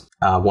those,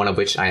 one of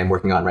which I am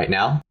working on right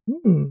now.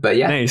 But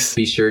yeah, nice.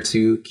 Be sure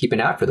to keep an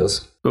eye out for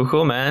those.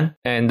 Cool, man.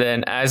 And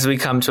then as we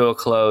come to a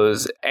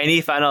close, any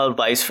final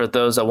advice for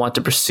those that want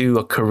to pursue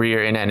a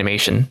career in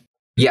animation?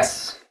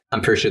 Yes.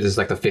 I'm pretty sure this is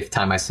like the 5th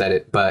time I said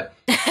it, but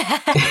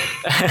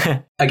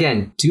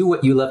again, do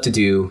what you love to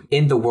do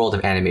in the world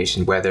of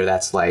animation, whether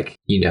that's like,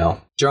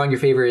 drawing your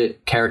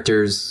favorite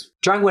characters,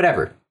 drawing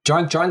whatever,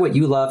 drawing what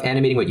you love,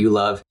 animating what you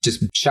love,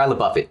 just Shia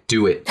LaBeouf it,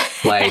 do it.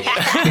 Like,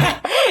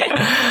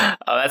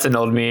 oh, that's an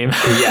old meme.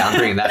 Yeah, I'm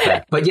bringing that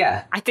back. But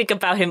yeah. I think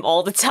about him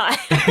all the time.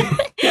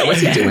 Yeah,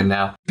 what's he doing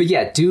now? But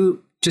yeah,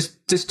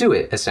 just do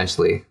it,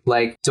 essentially.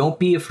 Like, don't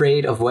be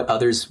afraid of what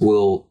others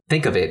will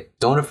think of it.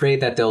 Don't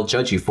afraid that they'll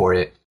judge you for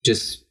it.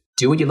 Just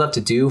do what you love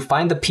to do.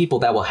 Find the people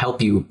that will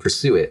help you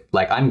pursue it.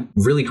 Like, I'm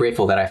really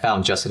grateful that I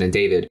found Justin and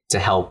David to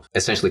help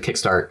essentially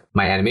kickstart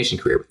my animation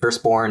career. With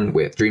Firstborn,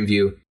 with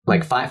Dreamview.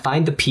 Like,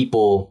 find the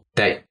people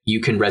that you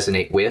can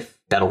resonate with,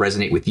 that'll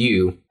resonate with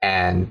you.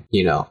 And,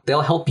 they'll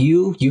help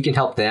you. You can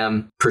help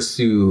them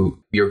pursue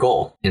your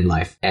goal in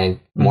life. And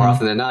more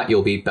often than not,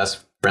 you'll be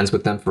best friends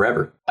with them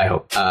forever, I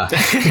hope.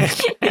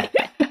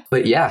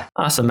 But yeah.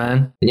 Awesome,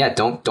 man. And yeah,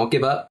 don't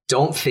give up.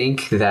 Don't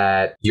think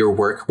that your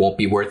work won't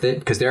be worth it.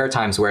 Because there are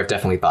times where I've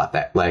definitely thought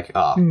that. Like,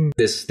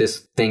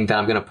 this thing that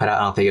I'm going to put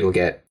out, I don't think it'll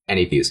get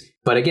any views.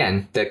 But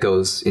again, that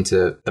goes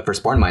into the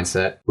Firstborn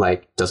mindset.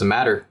 Like, doesn't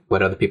matter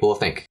what other people will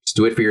think. Just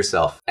do it for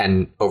yourself.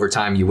 And over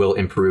time, you will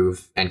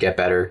improve and get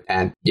better.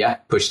 And yeah,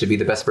 push to be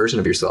the best version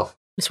of yourself.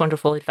 It's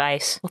wonderful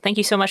advice. Well, thank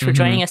you so much for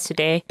joining us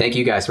today. Thank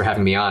you guys for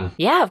having me on.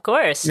 Yeah, of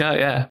course.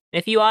 Yeah.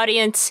 If you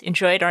audience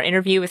enjoyed our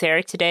interview with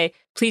Eric today,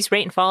 please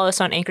rate and follow us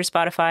on Anchor,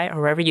 Spotify,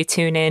 or wherever you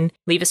tune in.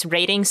 Leave us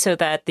ratings so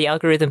that the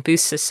algorithm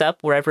boosts us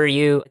up wherever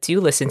you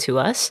do listen to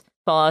us.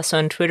 Follow us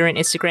on Twitter and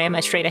Instagram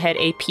at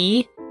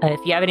StraightAheadAP.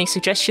 If you have any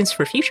suggestions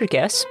for future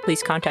guests,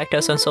 please contact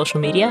us on social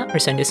media or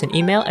send us an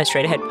email at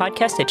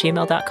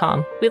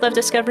straightaheadpodcast@gmail.com. We love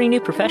discovering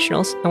new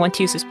professionals and want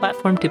to use this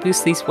platform to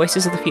boost these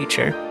voices of the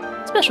future.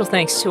 Special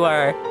thanks to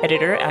our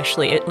editor,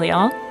 Ashley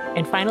Itleong.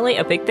 And finally,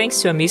 a big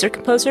thanks to a music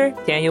composer,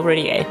 Daniel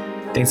Rodier.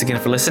 Thanks again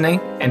for listening.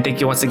 And thank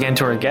you once again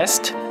to our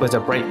guest with a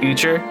bright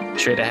future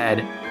straight ahead.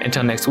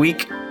 Until next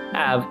week,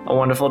 have a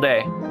wonderful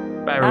day.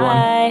 Bye, everyone.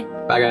 Bye.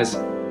 Bye,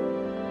 guys.